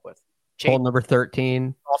you can come up with. Hole number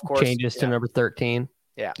 13, of course, changes to number 13.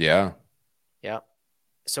 Yeah.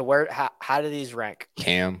 So how do these rank?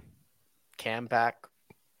 Cam back.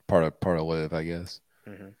 Part of Liv, I guess.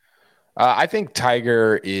 Mm-hmm. I think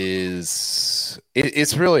Tiger is.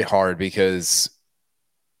 It's really hard because,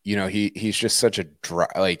 you know, he's just such a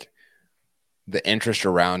like the interest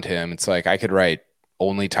around him. It's like I could write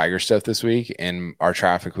only Tiger stuff this week, and our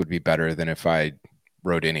traffic would be better than if I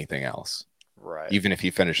wrote anything else. Right. Even if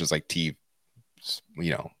he finishes like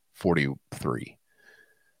 43.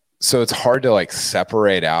 So it's hard to like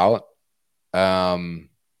separate out.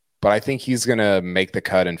 But I think he's going to make the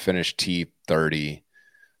cut and finish T30.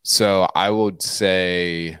 So I would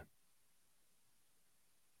say,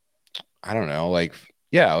 I don't know, like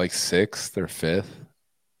 6th or 5th,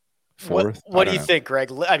 4th. What do you think,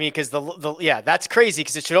 Greg? I mean, because that's crazy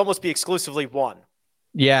because it should almost be exclusively one.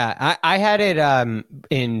 Yeah, I had it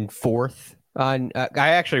in 4th. I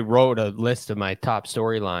actually wrote a list of my top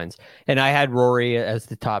storylines, and I had Rory as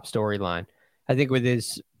the top storyline. I think with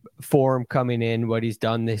his form coming in, what he's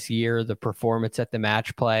done this year, the performance at the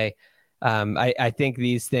match play, I think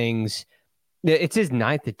these things, it's his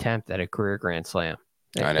 9th attempt at a career Grand Slam.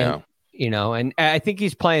 I know. And I think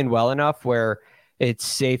he's playing well enough where it's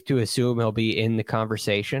safe to assume he'll be in the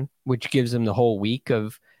conversation, which gives him the whole week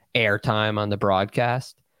of airtime on the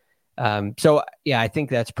broadcast. So I think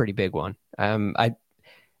that's a pretty big one. I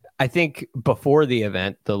think before the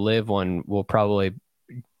event, the Liv one will probably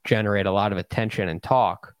generate a lot of attention and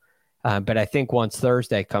talk. But I think once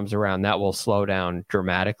Thursday comes around, that will slow down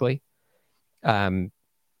dramatically. You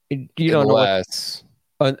don't know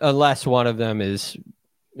unless one of them is,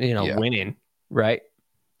 winning, right?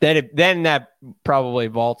 Then that probably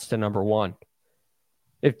vaults to number one.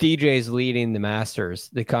 If DJ's leading the Masters,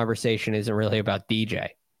 the conversation isn't really about DJ,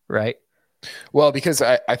 right? Well, because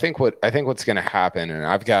I think what's going to happen, and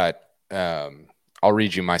I've got, I'll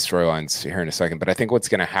read you my storylines here in a second, but I think what's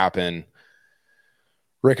going to happen,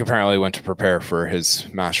 Rick apparently went to prepare for his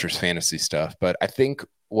Masters fantasy stuff, but I think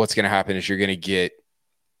what's going to happen is you're going to get,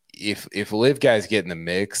 if Liv guys get in the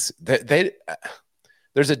mix,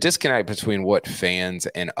 there's a disconnect between what fans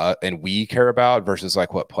and we care about versus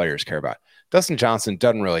like what players care about. Dustin Johnson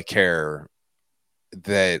doesn't really care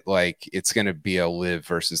that like it's going to be a Liv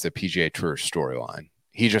versus the PGA Tour storyline.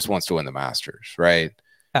 He just wants to win the Masters, right?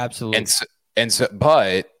 Absolutely. And so,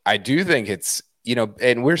 but I do think it's,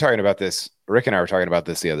 and we were talking about this. Rick and I were talking about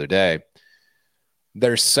this the other day.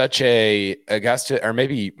 there's such a Augusta, or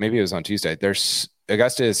maybe it was on Tuesday.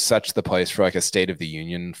 Augusta is such the place for like a State of the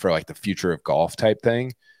Union for like the future of golf type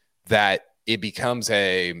thing that it becomes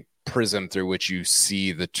a prism through which you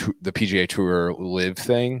see the PGA Tour live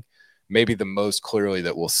thing. Maybe the most clearly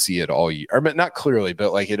that we'll see it all year, or not clearly,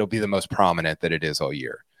 but like it'll be the most prominent that it is all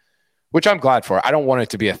year, which I'm glad for. I don't want it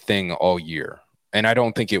to be a thing all year, and I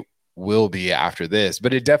don't think it will be after this,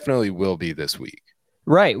 but it definitely will be this week.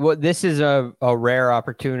 Right. Well, this is a rare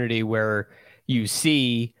opportunity where you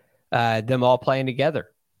see them all playing together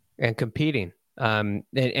and competing. And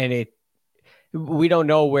we don't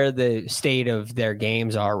know where the state of their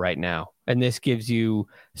games are right now. And this gives you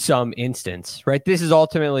some instance, right? This is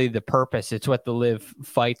ultimately the purpose. It's what the live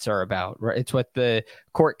fights are about, right? It's what the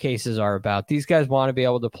court cases are about. These guys want to be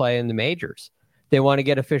able to play in the majors. They want to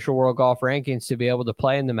get official world golf rankings to be able to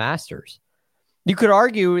play in the Masters. You could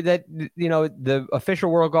argue that, the official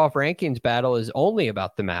world golf rankings battle is only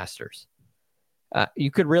about the Masters.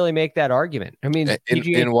 You could really make that argument. I mean,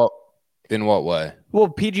 in what way? Well,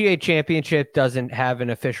 PGA Championship doesn't have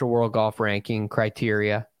an official world golf ranking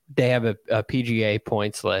criteria. They have a PGA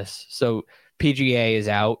points list. So PGA is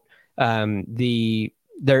out.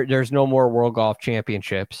 There's no more World Golf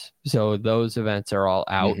Championships. So those events are all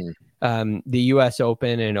out. Mm-hmm. The US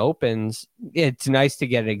Open and Opens, it's nice to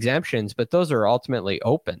get exemptions, but those are ultimately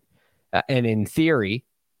open. And in theory,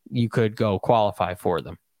 you could go qualify for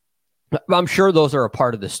them. I'm sure those are a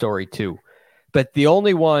part of the story too. But the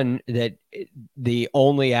only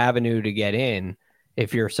avenue to get in,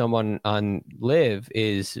 if you're someone on live,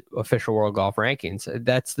 is official world golf rankings.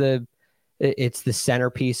 It's the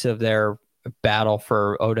centerpiece of their battle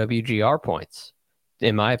for OWGR points,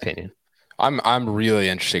 in my opinion. I'm really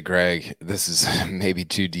interested, Greg. This is maybe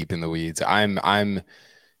too deep in the weeds. I'm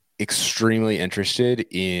extremely interested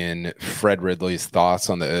in Fred Ridley's thoughts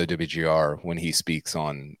on the OWGR when he speaks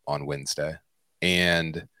on Wednesday.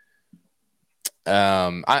 And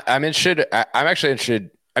I'm interested. I'm actually interested.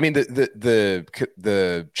 I mean,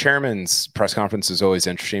 the chairman's press conference is always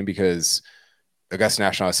interesting because Augusta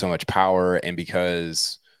National has so much power, and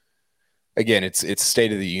because, again, it's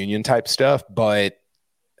State of the Union type stuff. But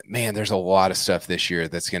man, there's a lot of stuff this year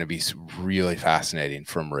that's going to be really fascinating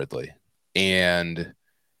from Ridley, and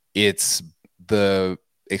it's the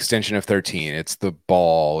extension of 13. It's the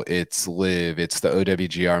ball. It's live. It's the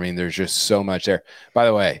OWGR. I mean, there's just so much there. By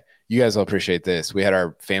the way, you guys will appreciate this. We had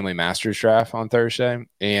our family Masters draft on Thursday,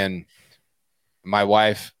 and my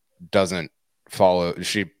wife doesn't follow.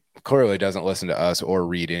 She clearly doesn't listen to us or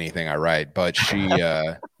read anything I write, but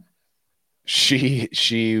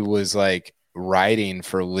she was like writing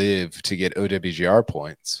for live to get OWGR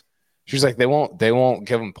points. She was like, they won't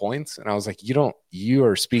give them points. And I was like, you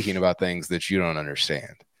are speaking about things that you don't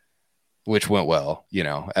understand, which went well,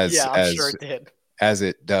 I'm sure it did. As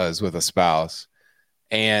it does with a spouse.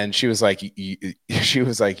 And she was like,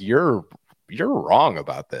 you're wrong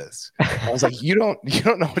about this. I was like, you don't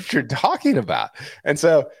know what you're talking about. And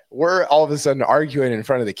so we're all of a sudden arguing in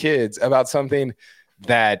front of the kids about something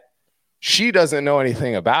that she doesn't know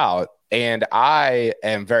anything about, and I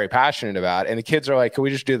am very passionate about. And the kids are like, can we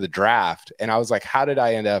just do the draft? And I was like, how did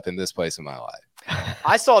I end up in this place in my life?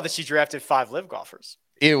 I saw that she drafted 5 live golfers.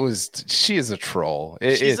 She is a troll.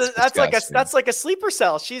 That's like a sleeper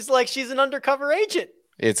cell. She's an undercover agent.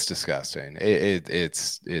 It's disgusting.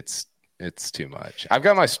 It's too much. I've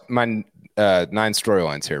got my 9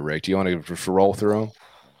 storylines here, Rick. Do you want to just roll through them?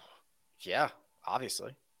 Yeah,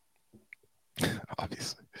 obviously.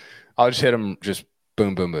 Obviously. I'll just hit them. Just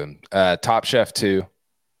boom, boom, boom. Top Chef 2,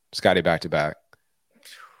 Scotty back to back.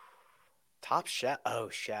 Top Chef. Oh,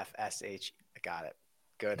 Chef SH. I got it.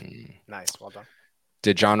 Good. Nice. Well done.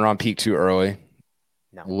 Did John Rahm peak too early?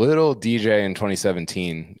 No. Little DJ in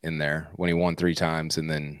 2017 in there when he won 3 times, and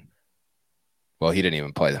then, well, he didn't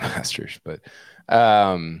even play the Masters. But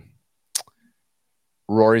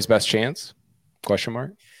Rory's best chance? Question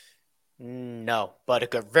mark. No,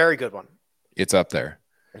 but very good one. It's up there.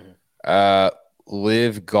 Mm-hmm.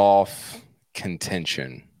 Live golf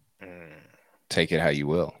contention. Take it how you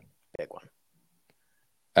will. Big one.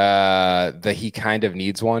 The he kind of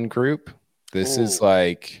needs one group. This is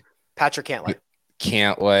like Patrick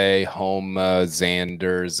Cantlay, Homa,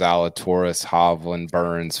 Xander, Zalatoris, Hovland,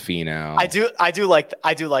 Burns, Finau. I do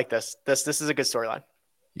like this. This is a good storyline.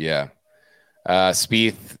 Yeah.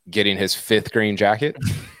 Spieth getting his 5th green jacket.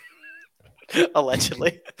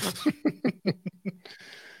 Allegedly.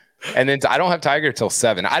 And then I don't have Tiger till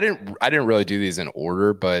 7. I didn't really do these in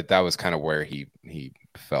order, but that was kind of where he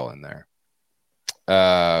fell in there.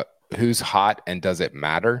 Who's hot and does it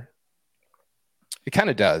matter? It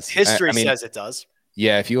kind of does. History says it does.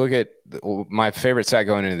 Yeah, if you look at my favorite stat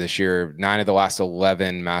going into this year, 9 of the last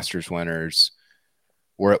 11 Masters winners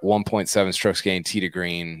were at 1.7 strokes gained tee to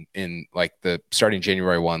green in like the starting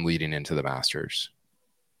January 1 leading into the Masters.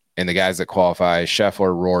 And the guys that qualify,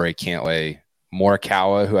 Scheffler, Rory, Cantlay,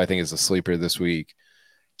 Morikawa, who I think is a sleeper this week,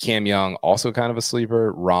 Cam Young, also kind of a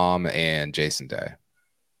sleeper, Rahm, and Jason Day.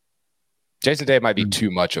 Jason Day might be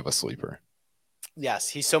too much of a sleeper. Yes,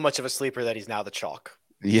 he's so much of a sleeper that he's now the chalk.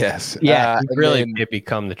 Yes. Yeah, he really did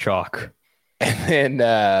become the chalk. And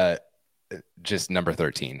then just number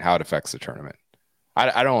 13, how it affects the tournament.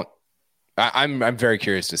 I'm very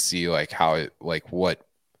curious to see like how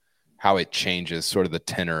it changes sort of the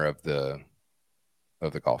tenor of the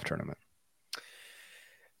golf tournament.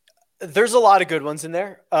 There's a lot of good ones in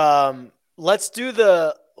there. Let's do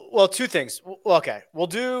two things. Okay,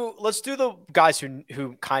 let's do the guys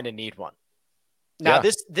who kind of need one. Now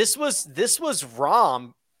this was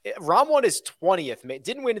Rahm. Rahm won his 20th.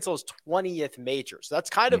 Didn't win until his 20th major. So that's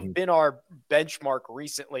kind of been our benchmark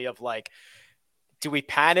recently of like, do we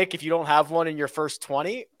panic if you don't have one in your first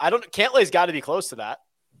 20? Cantlay's got to be close to that.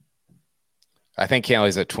 I think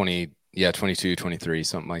Cantlay's at 20, 22, 23,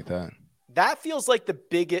 something like that. That feels like the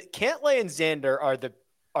biggest. Cantlay and Xander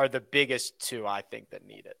are the biggest two, I think, that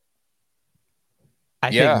need it.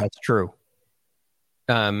 I think that's true.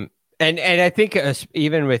 And I think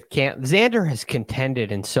even with Xander has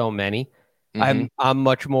contended in so many. I'm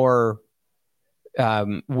much more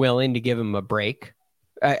willing to give him a break.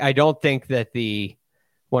 I don't think that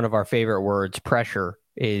one of our favorite words, pressure,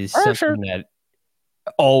 is something that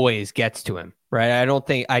always gets to him, right? I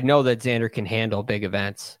know that Xander can handle big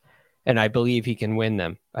events, and I believe he can win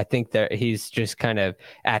them. I think that he's just kind of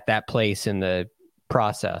at that place in the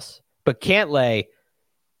process. But Cantlay,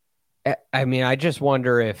 I mean, I just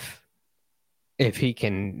wonder if he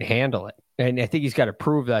can handle it. And I think he's got to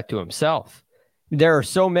prove that to himself. There are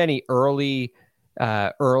so many early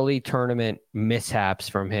tournament mishaps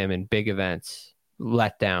from him in big events,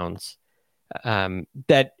 letdowns,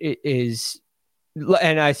 that is,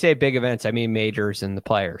 and I say big events, I mean majors and the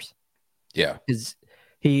Players. Yeah.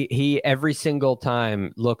 He every single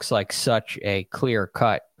time looks like such a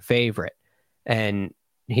clear-cut favorite, and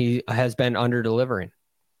he has been under-delivering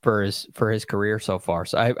for his career so far.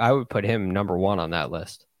 So I would put him number one on that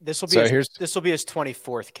list. This will be his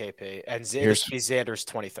 24th KP, and Xander's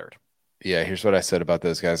 23rd. Yeah, here's what I said about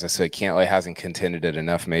those guys. I said Cantlay hasn't contended at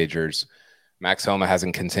enough majors. Max Homa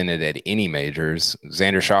hasn't contended at any majors.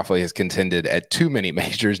 Xander Schauffele has contended at too many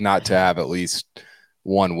majors not to have at least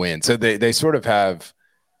one win. So they sort of have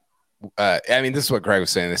I mean, this is what Greg was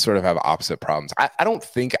saying. They sort of have opposite problems. I don't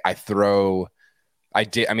think I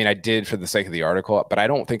did for the sake of the article, but I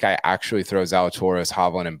don't think I actually throw Zalatoris,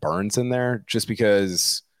 Hovland, and Burns in there just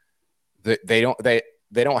because they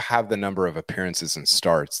don't have the number of appearances and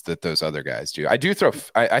starts that those other guys do. I do throw.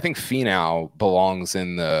 I think Finau belongs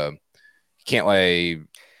in the Cantlay,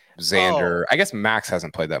 Xander. I guess Max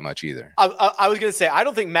hasn't played that much either. I was going to say, I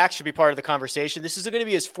don't think Max should be part of the conversation. This is going to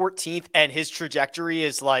be his 14th, and his trajectory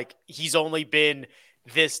is like he's only been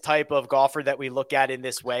this type of golfer that we look at in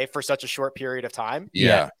this way for such a short period of time.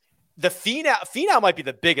 Yeah. The Finau might be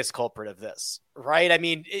the biggest culprit of this, right? I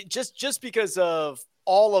mean, just because of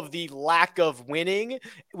all of the lack of winning,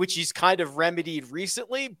 which he's kind of remedied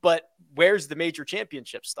recently, but where's the major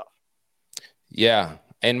championship stuff? Yeah.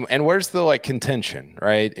 And where's the like contention,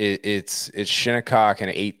 right? It's Shinnecock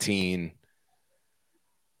and 18.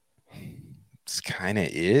 It's kind of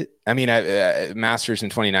it. I mean, Masters in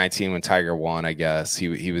 2019 when Tiger won, I guess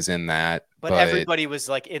he was in that, but everybody was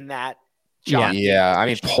like in that. Yeah. I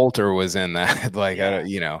mean, Poulter was in that. Like, yeah.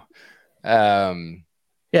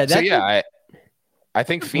 I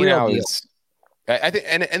think Finau is. I think,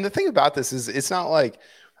 and the thing about this is, it's not like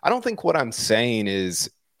I don't think what I'm saying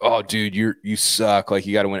is, oh, dude, you suck. Like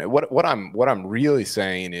you got to win it. What I'm really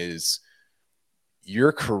saying is,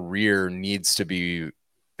 your career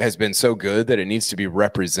has been so good that it needs to be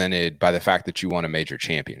represented by the fact that you won a major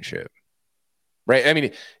championship. Right. I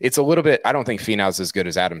mean, it's a little bit, I don't think Finau's as good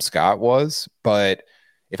as Adam Scott was, but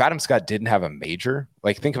if Adam Scott didn't have a major,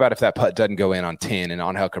 like think about if that putt doesn't go in on 10 and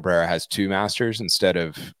Angel Cabrera has 2 Masters instead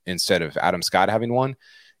of Adam Scott having one,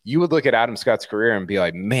 you would look at Adam Scott's career and be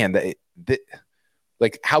like, man,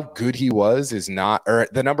 like how good he was is not, or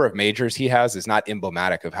the number of majors he has is not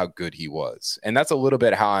emblematic of how good he was. And that's a little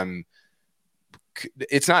bit how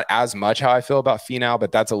it's not as much how I feel about Finau,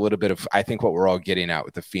 but that's a little bit of, I think, what we're all getting at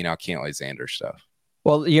with the Finau, Cantlay, Xander stuff.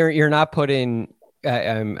 Well, you're not putting,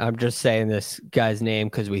 I'm just saying this guy's name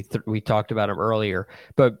because we talked about him earlier,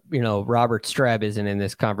 but Robert Streb isn't in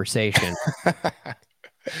this conversation,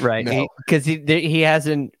 right? No. Because he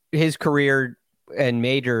hasn't, his career and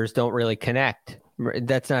majors don't really connect.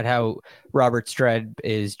 That's not how Robert Streb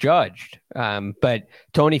is judged. But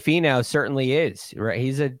Tony Finau certainly is, right?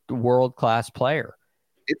 He's a world-class player.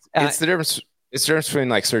 It's the difference. It's the difference between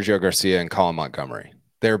like Sergio Garcia and Colin Montgomery.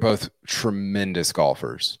 They're both tremendous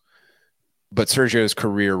golfers, but Sergio's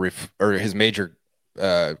career or his major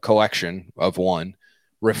collection of one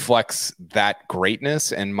reflects that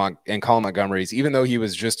greatness, and Colin Montgomery's, even though he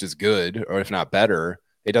was just as good or if not better,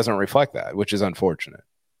 it doesn't reflect that, which is unfortunate.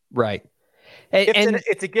 Right.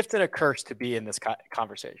 It's a gift and a curse to be in this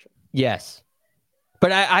conversation. Yes.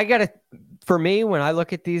 But I got to, for me, when I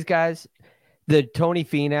look at these guys, the Tony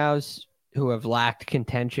Finaus who have lacked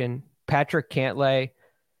contention, Patrick Cantlay,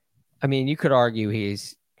 I mean, you could argue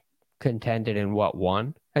he's contended in what,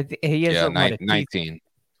 one? He is 2019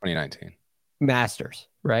 Masters,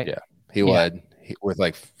 right? Yeah. He led with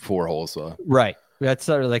like 4 holes left. Right. That's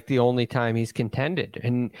sort of like the only time he's contended.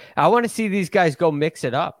 And I want to see these guys go mix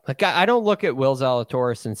it up. Like, I don't look at Will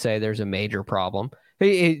Zalatoris and say there's a major problem.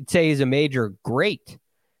 He'd say he's a major great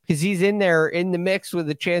because he's in there in the mix with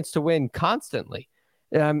a chance to win constantly.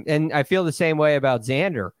 And I feel the same way about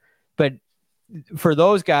Xander. But for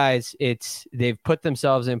those guys, they've put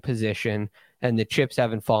themselves in position and the chips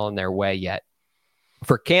haven't fallen their way yet.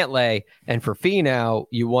 For Cantlay and for Finau,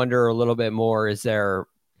 you wonder a little bit more, is there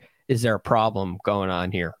a problem going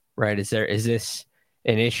on here, right? Is this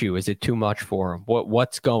an issue? Is it too much for them?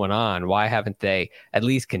 What's going on? Why haven't they at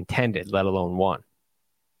least contended, let alone won?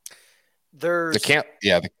 The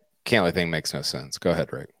Cantlay thing makes no sense. Go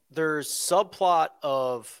ahead, Rick. There's subplot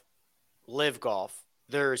of Live Golf.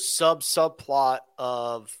 There's subplot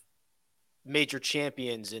of major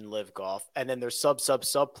champions in Live Golf, and then there's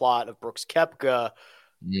subplot of Brooks Koepka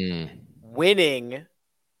winning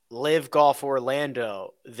Live Golf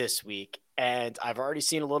Orlando this week. And I've already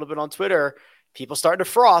seen a little bit on Twitter, people starting to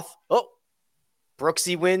froth. Oh,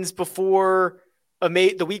 Brooksy wins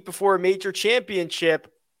the week before a major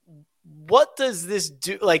championship. What does this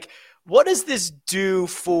do? Like, what does this do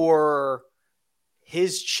for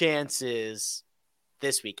his chances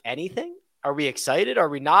this week? Anything? Are we excited? Are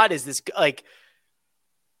we not? Is this like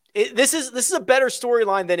this is a better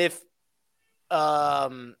storyline than if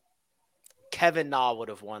Kevin Na would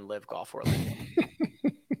have won Live Golf Orlando.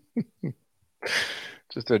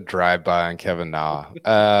 Just a drive-by on Kevin Na.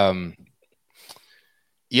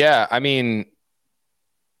 Yeah, I mean,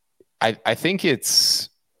 I think it's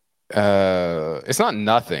not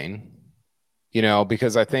nothing,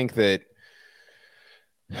 because I think that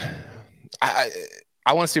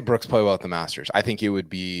I want to see Brooks play well at the Masters. I think it would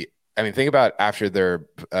be. I mean, think about after their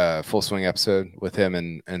Full Swing episode with him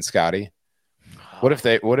and Scotty. What if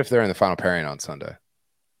they're in the final pairing on Sunday?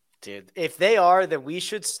 Dude, if they are, then we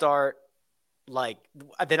should start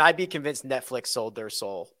then I'd be convinced Netflix sold their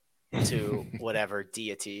soul to whatever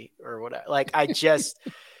deity or whatever.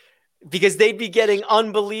 Because they'd be getting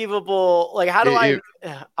unbelievable. Like, how do I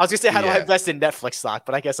was gonna say, how do I invest in Netflix stock?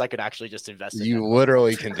 But I guess I could actually just invest in You Netflix.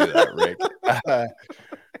 Literally can do that, Rick.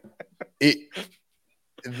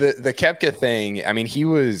 The Koepka thing, I mean,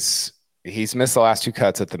 he's missed the last 2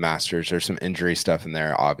 cuts at the Masters. There's some injury stuff in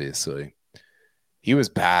there, obviously. He was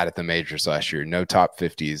bad at the majors last year. No top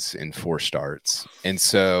 50s in 4 starts. And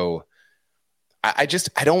so I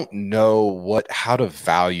don't know how to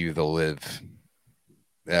value the Live.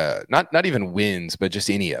 Not even wins, but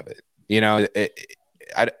just any of it.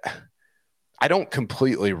 I don't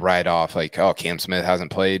completely write off Cam Smith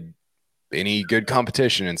hasn't played any good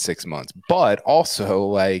competition in 6 months, but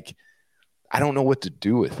also I don't know what to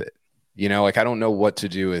do with it. I don't know what to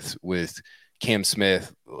do with Cam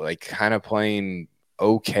Smith, kind of playing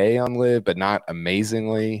okay on Live, but not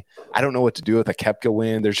amazingly. I don't know what to do with a Koepka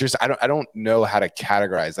win. There's just, I don't know how to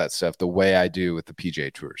categorize that stuff the way I do with the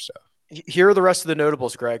PGA Tour stuff. Here are the rest of the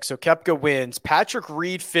notables, Greg. So Koepka wins. Patrick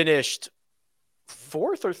Reed finished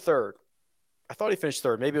 4th or 3rd. I thought he finished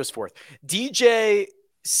 3rd. Maybe it was 4th. DJ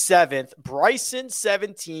 7th. Bryson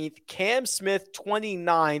 17th. Cam Smith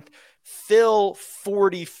 29th. Phil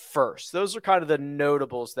 41st. Those are kind of the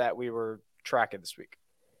notables that we were tracking this week.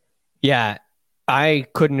 Yeah, I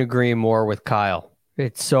couldn't agree more with Kyle.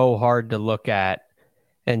 It's so hard to look at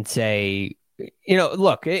and say,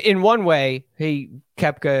 look, in one way,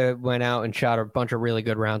 Koepka went out and shot a bunch of really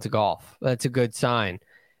good rounds of golf. That's a good sign.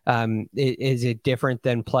 Is it different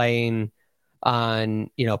than playing a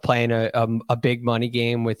big money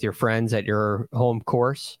game with your friends at your home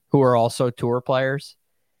course who are also tour players?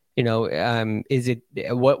 Is it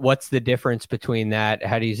what's the difference between that?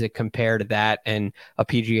 How does it compare to that and a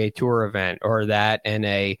PGA Tour event, or that and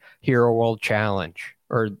a Hero World Challenge,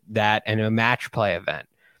 or that and a match play event?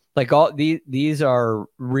 Like all these are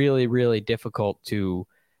really, really difficult to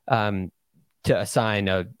assign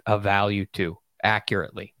a value to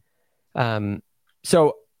accurately.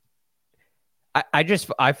 So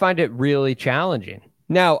I find it really challenging.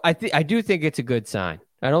 Now, I do think it's a good sign.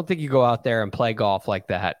 I don't think you go out there and play golf like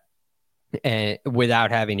that and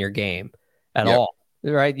without having your game at all.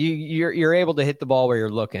 Right? You're able to hit the ball where you're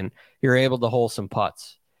looking. You're able to hole some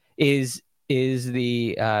putts. Is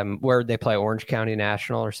the where they play Orange County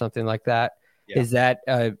National or something like that? Yeah. Is that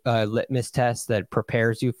a litmus test that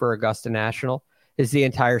prepares you for Augusta National? Is the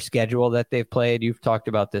entire schedule that they've played? You've talked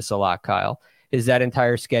about this a lot, Kyle. Is that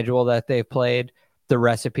entire schedule that they've played the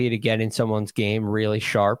recipe to getting someone's game really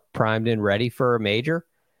sharp, primed, and ready for a major?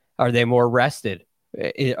 Are they more rested?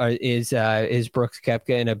 Is Brooks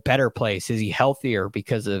Koepka in a better place? Is he healthier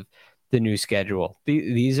because of the new schedule?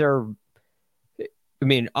 These are, I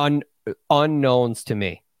mean, unknowns to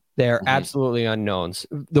me. They're absolutely unknowns.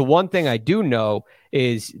 The one thing I do know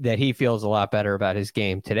is that he feels a lot better about his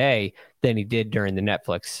game today than he did during the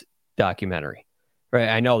Netflix documentary. Right?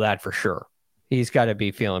 I know that for sure. He's got to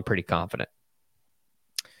be feeling pretty confident.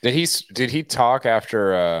 Did he talk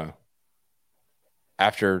after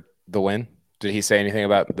the win? Did he say anything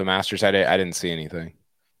about the Masters? I didn't see anything.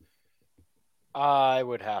 I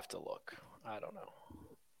would have to look. I don't know.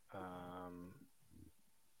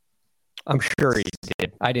 I'm sure he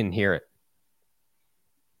did. I didn't hear it.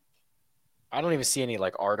 I don't even see any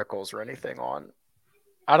like articles or anything on.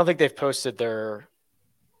 I don't think they've posted their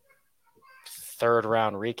third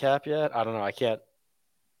round recap yet. I don't know. I can't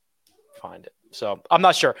find it. So I'm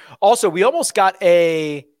not sure. Also, we almost got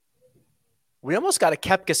a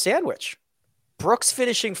Koepka sandwich. Brooks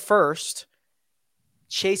finishing first.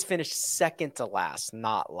 Chase finished second to last,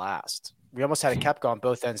 not last. We almost had a Koepka on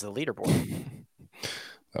both ends of the leaderboard.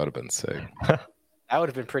 That would have been sick. That would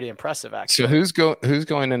have been pretty impressive, actually. So who's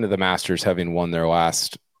going into the Masters having won their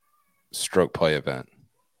last stroke play event?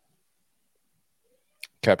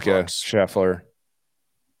 Koepka, Scheffler.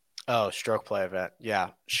 Oh, stroke play event.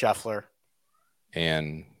 Yeah, Scheffler.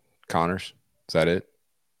 And Connors. Is that it?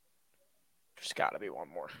 There's got to be one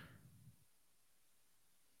more.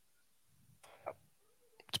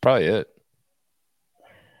 It's probably it.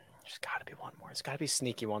 There's got to be one more. There's got to be a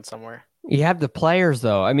sneaky one somewhere. You have the players,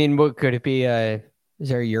 though. I mean, what could it be? Is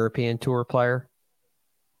there a European Tour player?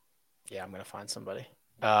 Yeah, I'm going to find somebody.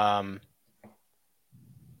 Here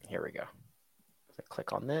we go.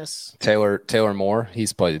 Click on this. Taylor Moore.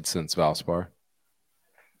 He's played since Valspar.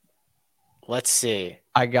 Let's see.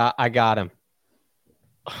 I got him.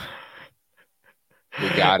 We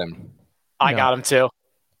got him. I got him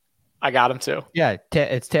too. Yeah,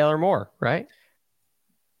 it's Taylor Moore, right?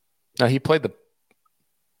 No, he played the.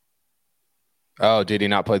 Oh, did he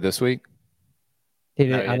not play this week? He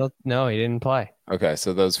didn't. No, he didn't play. Okay,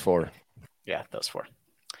 so those four. Yeah, those four.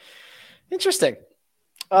 Interesting.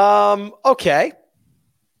 Okay.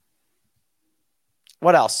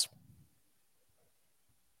 What else?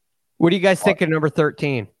 What do you guys think of number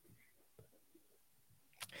 13?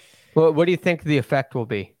 What do you think the effect will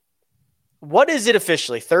be? What is it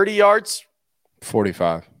officially? 30 yards?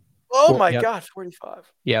 45. Oh, my God,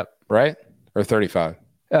 45. Yep. Right? Or 35?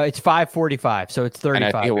 It's 5:45, so it's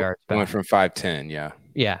 35 yards. It went from 5:10, yeah.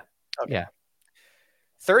 Yeah. Okay. Yeah.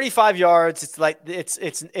 35 yards. It's like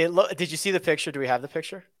did you see the picture? Do we have the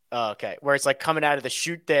picture? Oh, okay. Where it's like coming out of the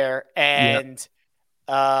chute there. And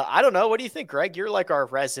I don't know. What do you think, Greg? You're like our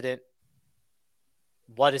resident.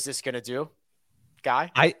 What is this going to do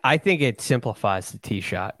guy? I think it simplifies the tee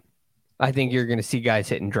shot. I think you're going to see guys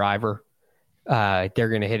hitting driver. They're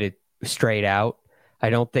going to hit it straight out. I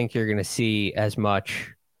don't think you're going to see as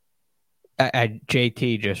much at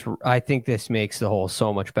JT. I think this makes the hole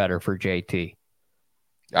so much better for JT.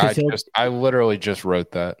 I literally just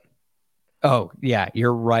wrote that. Oh, yeah,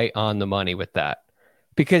 you're right on the money with that.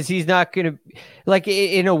 Because he's not going to, like,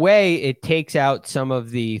 in a way, it takes out some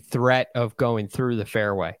of the threat of going through the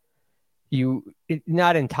fairway.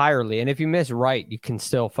 Not entirely. And if you miss right, you can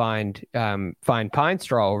still find pine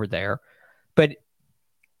straw over there. But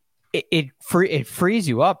it frees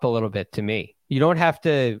you up a little bit to me. You don't have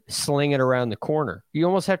to sling it around the corner. You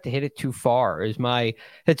almost have to hit it too far.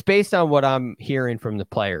 It's based on what I'm hearing from the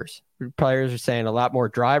players. The players are saying a lot more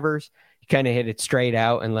drivers. You kind of hit it straight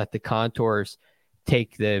out and let the contours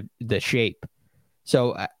take the shape.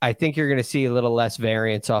 So I think you're going to see a little less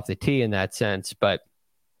variance off the tee in that sense, but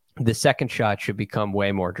the second shot should become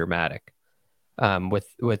way more dramatic with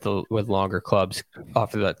longer clubs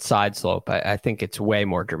off of that side slope. I think it's way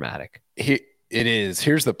more dramatic. It is.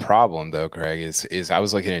 Here's the problem, though, Greg, is I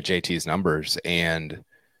was looking at JT's numbers, and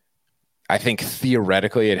I think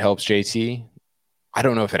theoretically it helps JT I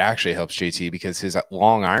don't know if it actually helps JT because his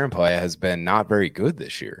long iron play has been not very good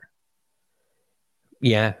this year.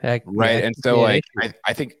 Yeah. Right. And so like,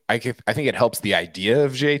 I think it helps the idea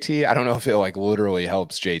of JT. I don't know if it like literally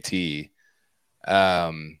helps JT.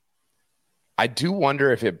 I do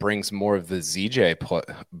wonder if it brings more of the ZJ play.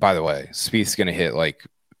 By the way, Spieth's going to hit like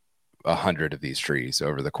 100 of these trees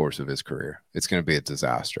over the course of his career. It's going to be a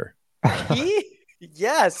disaster.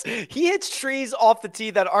 Yes, he hits trees off the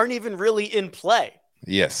tee that aren't even really in play.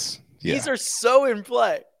 Yes. Yeah. These are so in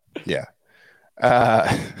play. Yeah.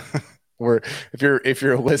 If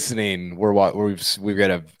you're listening, we've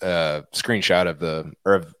got a screenshot of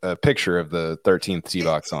a picture of the 13th tee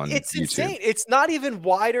box on it's YouTube. Insane. It's not even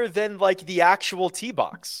wider than like the actual tee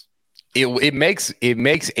box. It makes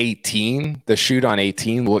 18, the shoot on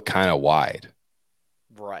 18, look kind of wide.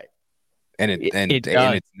 Right. And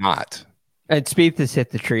it's not. And Spieth has hit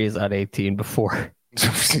the trees on 18 before.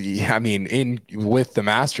 Yeah, I mean, with the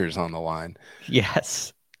Masters on the line.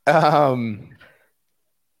 Yes. I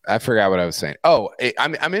forgot what I was saying. Oh,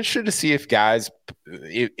 I'm interested to see if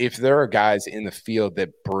there are guys in the field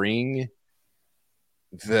that bring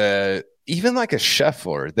even like a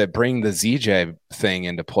Scheffler that bring the ZJ thing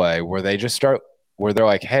into play, where they just start, where they're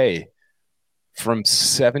like, hey, from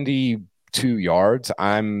 72 yards,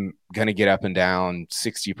 I'm going to get up and down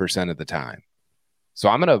 60% of the time. So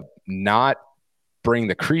I'm going to not bring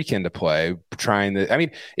the creek into play,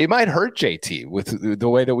 it might hurt JT with the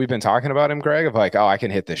way that we've been talking about him, Greg, of like, oh, I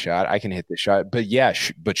can hit this shot. But yeah,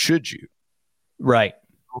 but should you? Right.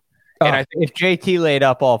 And I think if JT laid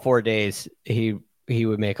up all 4 days, he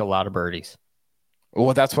would make a lot of birdies.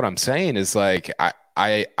 Well, that's what I'm saying is like,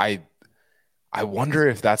 I wonder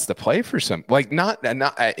if that's the play for some, like not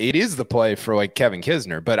it is the play for like Kevin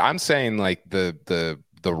Kisner, but I'm saying like the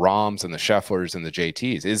Rahms and the Schefflers and the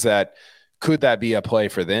JTs could that be a play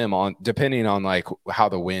for them on depending on like how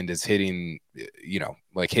the wind is hitting,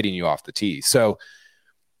 like hitting you off the tee. So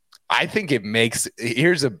I think it makes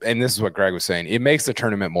and this is what Greg was saying, it makes the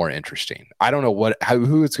tournament more interesting. I don't know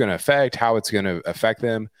who it's going to affect, how it's going to affect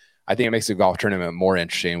them. I think it makes the golf tournament more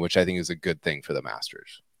interesting, which I think is a good thing for the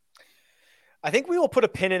Masters. I think we will put a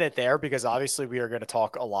pin in it there because obviously we are going to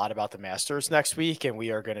talk a lot about the Masters next week, and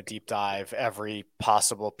we are going to deep dive every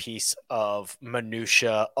possible piece of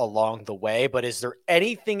minutia along the way. But is there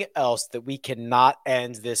anything else that we cannot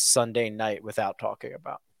end this Sunday night without talking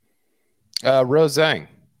about? Rose Zhang.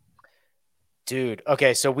 Dude.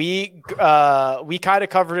 Okay. So we kind of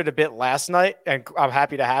covered it a bit last night, and I'm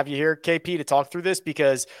happy to have you here, KP, to talk through this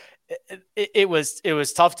because it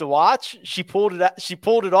was tough to watch. She pulled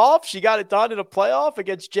it off. She got it done in a playoff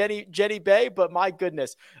against Jenny Bay, but my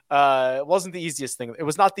goodness, it wasn't the easiest thing. It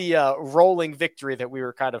was not the rolling victory that we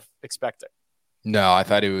were kind of expecting. No, I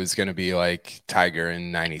thought it was going to be like Tiger in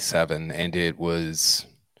 97, and it was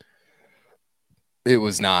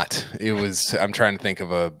not. It was, I'm trying to think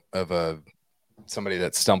of a somebody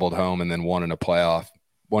that stumbled home and then won in a playoff.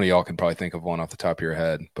 One of y'all can probably think of one off the top of your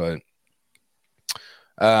head, but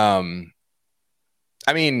the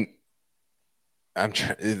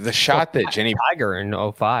shot that Jenny Tiger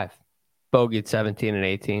in 05 bogeyed 17 and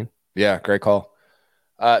 18. Yeah, great call.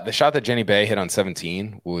 The shot that Jenny Bay hit on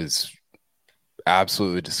 17 was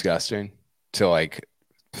absolutely disgusting to like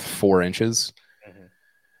 4 inches.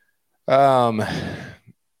 Mm-hmm.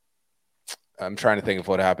 I'm trying to think of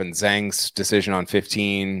what happened. Zhang's decision on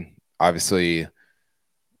 15, obviously,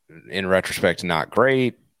 in retrospect, not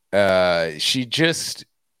great. She just,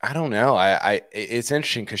 I don't know. It's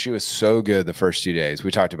interesting because she was so good the first 2 days.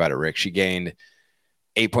 We talked about it, Rick. She gained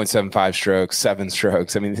 8.75 strokes, 7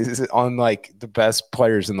 strokes. I mean, this is on like the best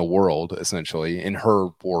players in the world, essentially, in her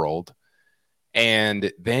world.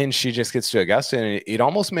 And then she just gets to Augusta, and it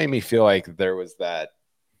almost made me feel like there was that.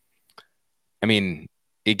 I mean,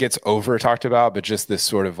 it gets over talked about, but just this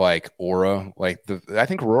sort of like aura, like I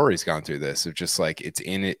think Rory's gone through this of just like it's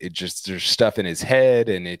in it. It just, there's stuff in his head,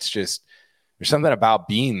 and it's just, there's something about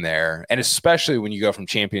being there. And especially when you go from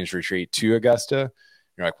Champions Retreat to Augusta,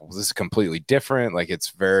 you're like, well, this is completely different. Like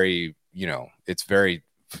it's very, it's very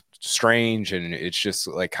strange, and it's just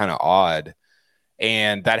like kind of odd.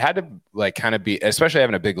 And that had to like kind of be, especially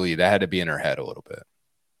having a big lead, that had to be in her head a little bit.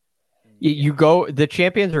 The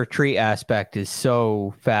Champions Retreat aspect is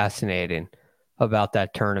so fascinating about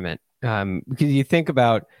that tournament. Because you think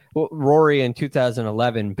about Rory in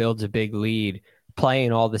 2011 builds a big lead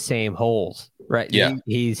playing all the same holes, right? Yeah.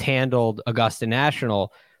 He's handled Augusta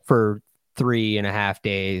National for 3.5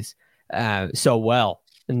 days so well.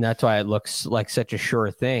 And that's why it looks like such a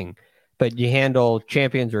sure thing. But you handle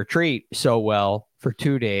Champions Retreat so well for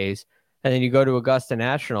 2 days. And then you go to Augusta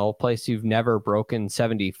National, a place you've never broken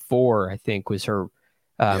 74, I think was her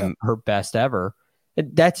her best ever.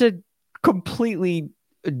 That's a completely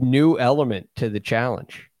new element to the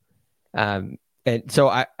challenge. And so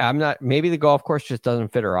I'm not, maybe the golf course just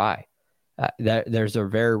doesn't fit her eye. There's a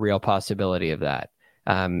very real possibility of that.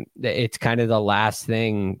 It's kind of the last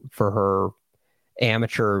thing for her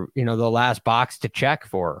amateur, the last box to check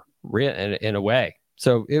for in a way.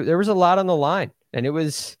 So there was a lot on the line, and it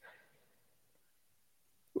was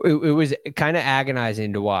kind of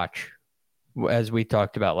agonizing to watch, as we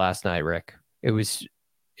talked about last night, Rick. It was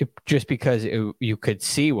just because you could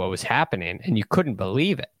see what was happening and you couldn't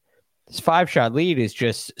believe it. This 5-shot lead is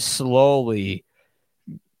just slowly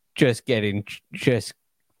just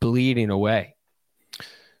bleeding away.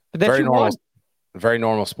 But very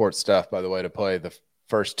normal sports stuff, by the way, to play the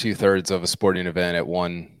first 2/3 of a sporting event at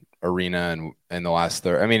one arena and the last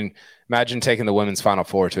third. I mean, imagine taking the women's Final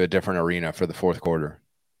Four to a different arena for the fourth quarter.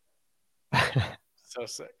 So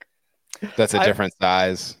sick. That's a different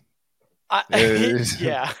size.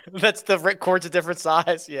 Yeah, that's the court's a different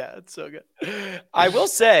size. Yeah, it's so good. I will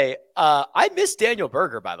say, I miss Daniel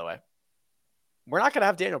Berger, by the way. We're not going to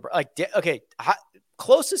have Daniel Berger.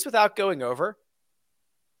 Closest without going over.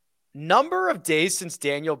 Number of days since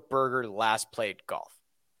Daniel Berger last played golf.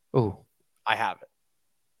 Oh, I have it.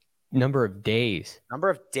 Number of days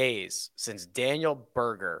since Daniel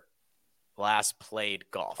Berger last played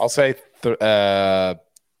golf. I'll say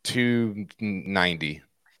 290.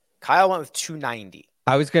 Kyle went with 290.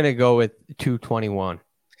 I was going to go with 221.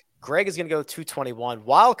 Greg is going to go with 221.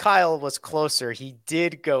 While Kyle was closer, he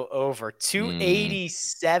did go over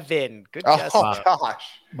 287. Good guess. Oh, gosh.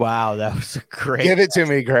 Wow, that was a great. Give it to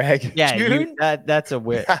me, Greg. Yeah, that's a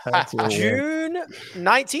win. June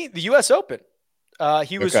 19th, the U.S. Open.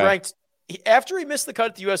 He was ranked after he missed the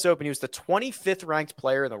cut at the U.S. Open. He was the 25th ranked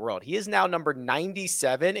player in the world. He is now number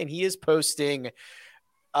 97, and he is posting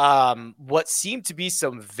what seemed to be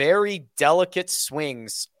some very delicate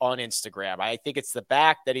swings on Instagram. I think it's the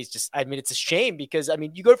back that he's just, it's a shame because,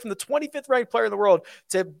 you go from the 25th ranked player in the world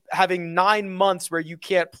to having 9 months where you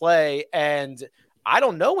can't play. And I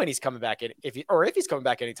don't know when he's coming back if he's coming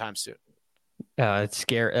back anytime soon. It's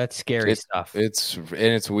scary. That's scary stuff.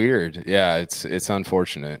 It's weird. Yeah. It's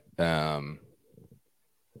unfortunate.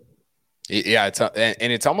 Yeah,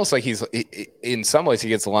 it's almost like he's in some ways he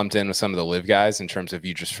gets lumped in with some of the live guys in terms of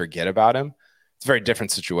you just forget about him. It's a very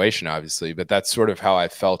different situation, obviously, but that's sort of how I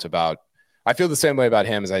felt about. I feel the same way about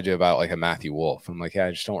him as I do about like a Matthew Wolff. I'm like, yeah,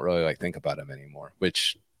 I just don't really think about him anymore,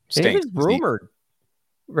 which stinks. He was rumored,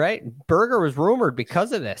 right? Berger was rumored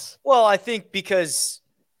because of this. Well, I think there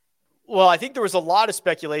was a lot of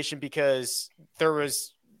speculation because there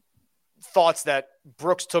was thoughts that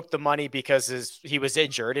Brooks took the money because he was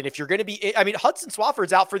injured. And if you're going to be, Hudson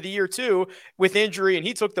Swafford's out for the year too with injury and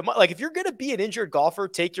he took the money. Like if you're going to be an injured golfer,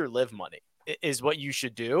 take your live money is what you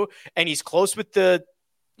should do. And he's close with with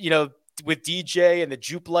DJ and the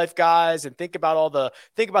Jupe Life guys and think about the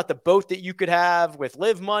boat that you could have with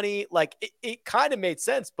live money. Like it kind of made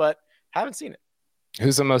sense, but haven't seen it.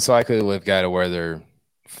 Who's the most likely live guy to wear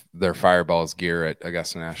their Fireballs gear at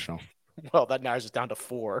Augusta National? Well, that narrows it down to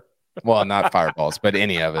 4. Well, not Fireballs, but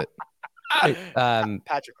any of it.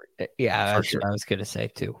 Patrick. Yeah, I was going to say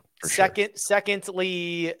too.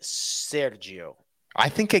 Secondly, Sergio. I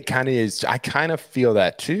think it kind of is. I kind of feel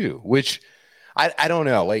that too, which I don't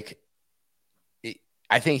know. Like,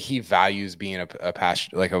 I think he values being a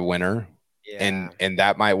passion, like a winner, and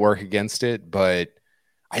that might work against it. But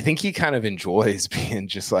I think he kind of enjoys being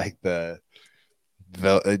just like the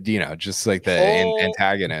antagonist,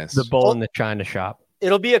 the bull in the china shop.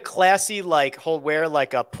 It'll be a classy, he'll wear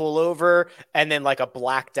like a pullover and then like a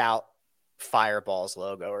blacked out Fireballs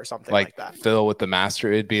logo or something like that. Phil with the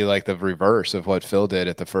master. It'd be like the reverse of what Phil did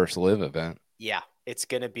at the first live event. Yeah. It's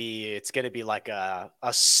going to be like a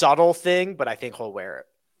subtle thing, but I think he'll wear it.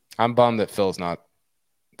 I'm bummed that Phil's not,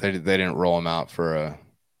 they didn't roll him out for a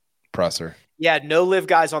presser. Yeah. No live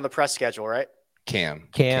guys on the press schedule, right? Cam.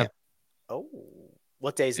 Oh,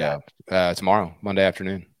 what day is that? Tomorrow, Monday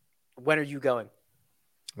afternoon. When are you going?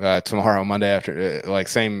 Tomorrow, Monday after,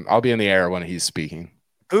 I'll be in the air when he's speaking.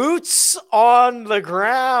 Boots on the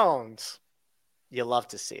ground. You love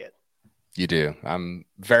to see it. You do. I'm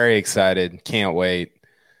very excited. Can't wait.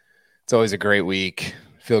 It's always a great week.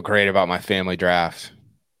 Feel great about my family draft.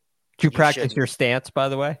 Did you practice your stance, by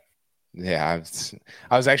the way? Yeah,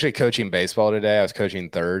 I was actually coaching baseball today. I was coaching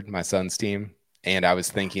third, my son's team, and I was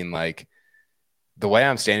thinking the way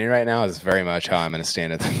I'm standing right now is very much how I'm going to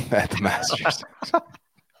stand at the Masters.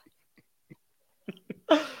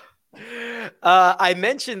 I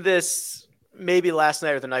mentioned this maybe last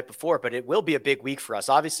night or the night before, but it will be a big week for us.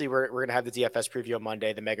 Obviously, we're going to have the DFS preview on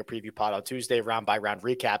Monday, the mega preview pod on Tuesday, round by round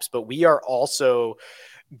recaps, but we are also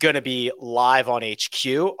going to be live on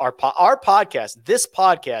HQ. Our podcast, this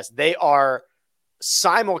podcast, they are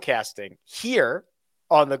simulcasting here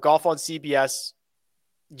on the Golf on CBS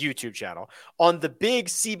YouTube channel, on the big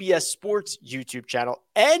CBS Sports YouTube channel,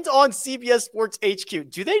 and on CBS Sports HQ.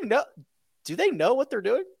 Do they know what they're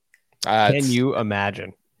doing? Can you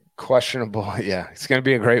imagine? Questionable. Yeah, it's going to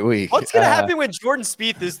be a great week. What's going to happen when Jordan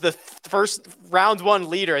Spieth is the first round one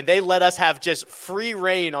leader and they let us have just free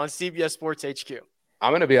reign on CBS Sports HQ?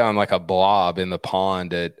 I'm going to be on like a blob in the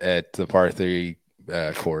pond at the par 3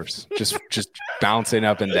 course, just bouncing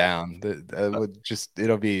up and down.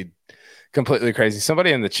 It'll be completely crazy.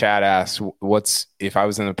 Somebody in the chat asked, if I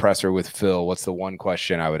was in the presser with Phil, what's the one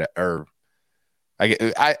question I would, or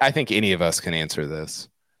I think any of us can answer this.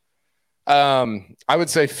 I would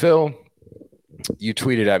say, Phil, you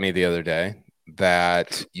tweeted at me the other day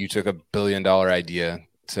that you took $1 billion idea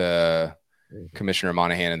to Commissioner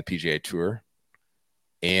Monahan and the PGA Tour.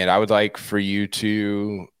 And I would like for you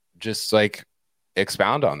to just like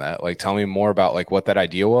expound on that. Like, tell me more about like what that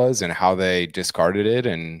idea was and how they discarded it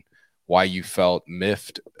and why you felt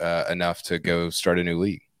miffed enough to go start a new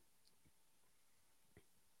league.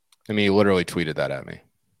 I mean, you literally tweeted that at me.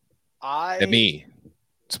 At me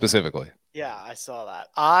specifically. Yeah, I saw that.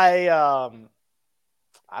 I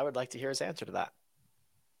would like to hear his answer to that.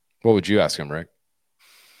 What would you ask him, Rick?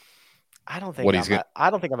 I don't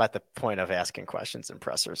think I'm at the point of asking questions in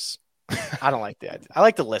pressers. I don't like the idea. I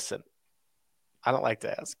like to listen. I don't like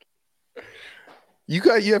to ask. You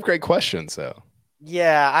have great questions though.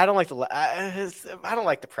 Yeah, I don't like I don't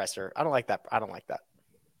like the presser. I don't like that.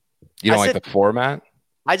 You don't like the format?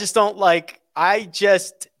 I just don't like. I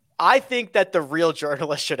think that the real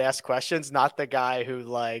journalist should ask questions, not the guy who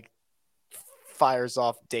like fires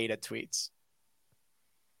off data tweets.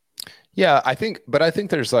 Yeah, I think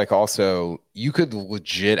there's like also you could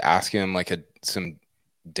legit ask him like some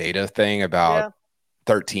data thing about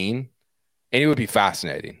 13, and it would be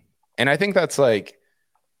fascinating. And I think that's like,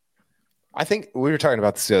 I think we were talking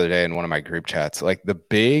about this the other day in one of my group chats. Like the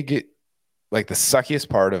suckiest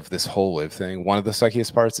part of this whole live thing, one of the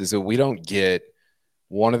suckiest parts is that we don't get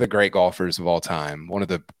one of the great golfers of all time, one of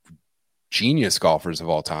the genius golfers of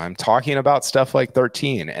all time, talking about stuff like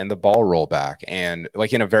 13 and the ball rollback and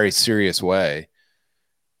like in a very serious way.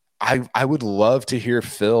 I would love to hear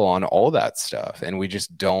Phil on all that stuff, and it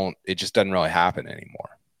just doesn't really happen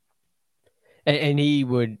anymore. And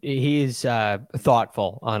he's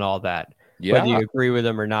thoughtful on all that. Yeah. Whether you agree with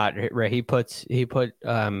him or not, right? He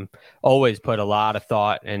always put a lot of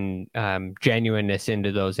thought and genuineness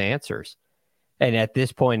into those answers. And at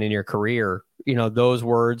this point in your career, those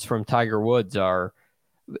words from Tiger Woods are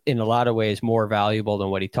in a lot of ways more valuable than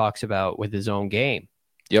what he talks about with his own game.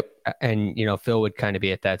 Yep. And, Phil would kind of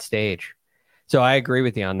be at that stage. So I agree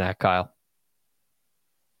with you on that, Kyle.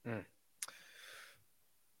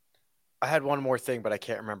 I had one more thing, but I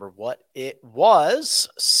can't remember what it was.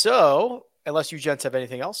 So unless you gents have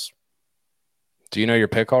anything else. Do you know your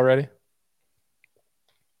pick already?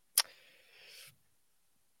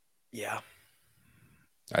 Yeah.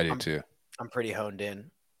 I do too. I'm pretty honed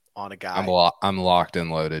in on a guy. I'm locked and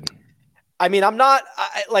loaded. I mean, I'm not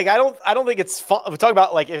I don't think it's fun. We're talking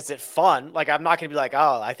about like, is it fun? Like, I'm not going to be like,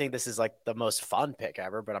 oh, I think this is like the most fun pick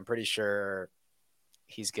ever, but I'm pretty sure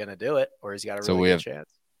he's going to do it, or he's got a really good chance.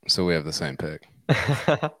 So we have the same pick.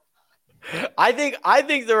 I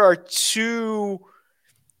think there are two.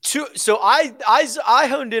 So I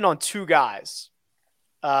honed in on two guys,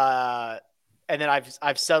 and then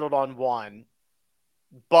I've settled on one,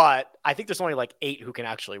 but I think there's only like 8 who can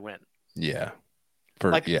actually win. Yeah.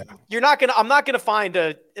 I'm not gonna find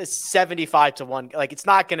a 75-1. Like, it's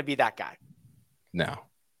not gonna be that guy. No.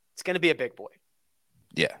 It's gonna be a big boy.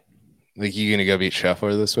 Yeah. Like, you gonna go beat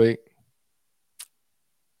Scheffler this week?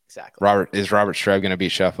 Exactly. Is Robert Streb gonna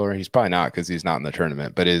beat Scheffler? He's probably not, because he's not in the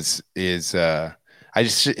tournament. But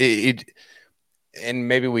and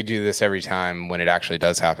maybe we do this every time when it actually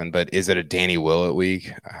does happen. But is it a Danny Willett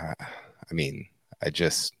week?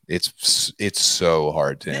 It's so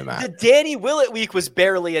hard to imagine. The Danny Willett week was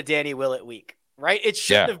barely a Danny Willett week, right? It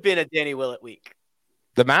shouldn't have been a Danny Willett week.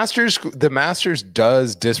 The Masters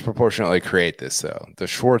does disproportionately create this, though. The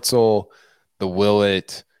Schwartzel, the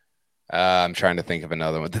Willett. I'm trying to think of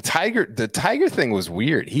another one. The Tiger thing was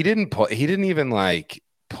weird. He didn't even like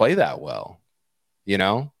play that well,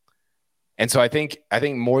 And so I think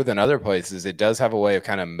more than other places, it does have a way of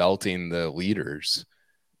kind of melting the leaders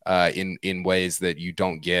in ways that you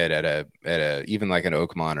don't get at a even like an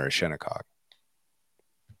Oakmont or a Shinnecock.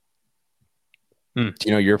 Do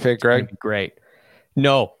you know your pick, Greg? Great.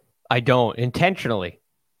 No, I don't intentionally,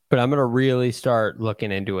 but I'm going to really start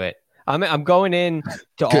looking into it. I'm going in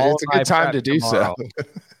to all. It's a good time to do tomorrow. so.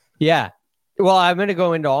 Yeah. Well, I'm going to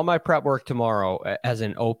go into all my prep work tomorrow as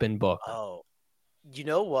an open book. Oh, you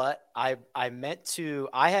know what? I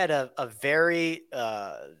had a very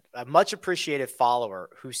a much appreciated follower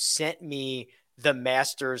who sent me the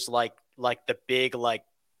Masters, like the big, like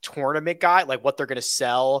tournament guide, like what they're going to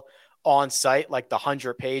sell on site, like the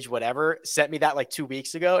 100-page, whatever, sent me that like 2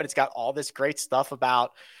 weeks ago. And it's got all this great stuff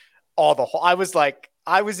about all the whole, I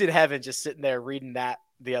was in heaven just sitting there reading that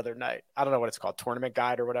the other night. I don't know what it's called, tournament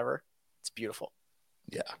guide or whatever. It's beautiful.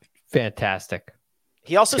 Yeah. Fantastic.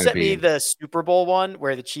 He also sent me the Super Bowl one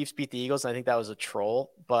where the Chiefs beat the Eagles. And I think that was a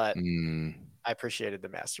troll, but I appreciated the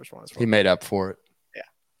Masters one as well. He made up for it. Yeah,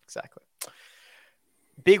 exactly.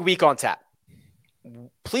 Big week on tap.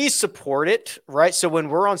 Please support it, right? So when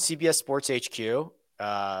we're on CBS Sports HQ,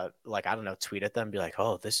 like, I don't know, tweet at them, be like,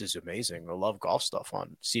 oh, this is amazing. I love golf stuff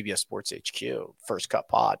on CBS Sports HQ, First Cut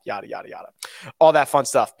Pod, yada, yada, yada. All that fun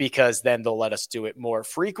stuff, because then they'll let us do it more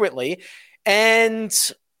frequently. And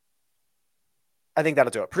I think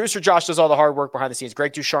that'll do it. Producer Josh does all the hard work behind the scenes.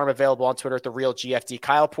 Greg Ducharme available on Twitter at The Real GFD.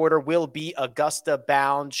 Kyle Porter will be Augusta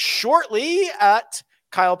bound shortly at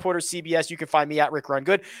Kyle Porter CBS. You can find me at Rick Run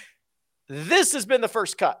Good. This has been The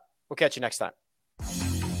First Cut. We'll catch you next time.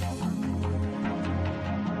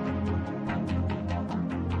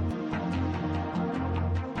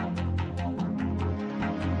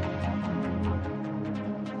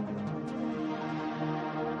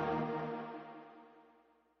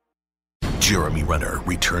 Jeremy Renner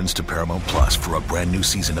returns to Paramount Plus for a brand new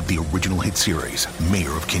season of the original hit series,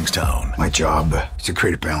 Mayor of Kingstown. My job is to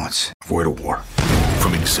create a balance, avoid a war.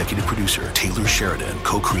 From executive producer Taylor Sheridan,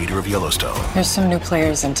 co-creator of Yellowstone. There's some new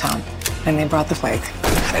players in town, and they brought the plague.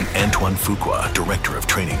 And Antoine Fuqua, director of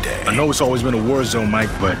Training Day. I know it's always been a war zone, Mike,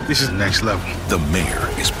 but this is next level. The Mayor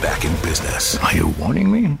is back in business. Are you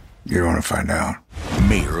warning me? You're going to find out.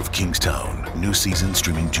 Mayor of Kingstown. New season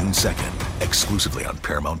streaming June 2nd, exclusively on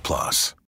Paramount Plus.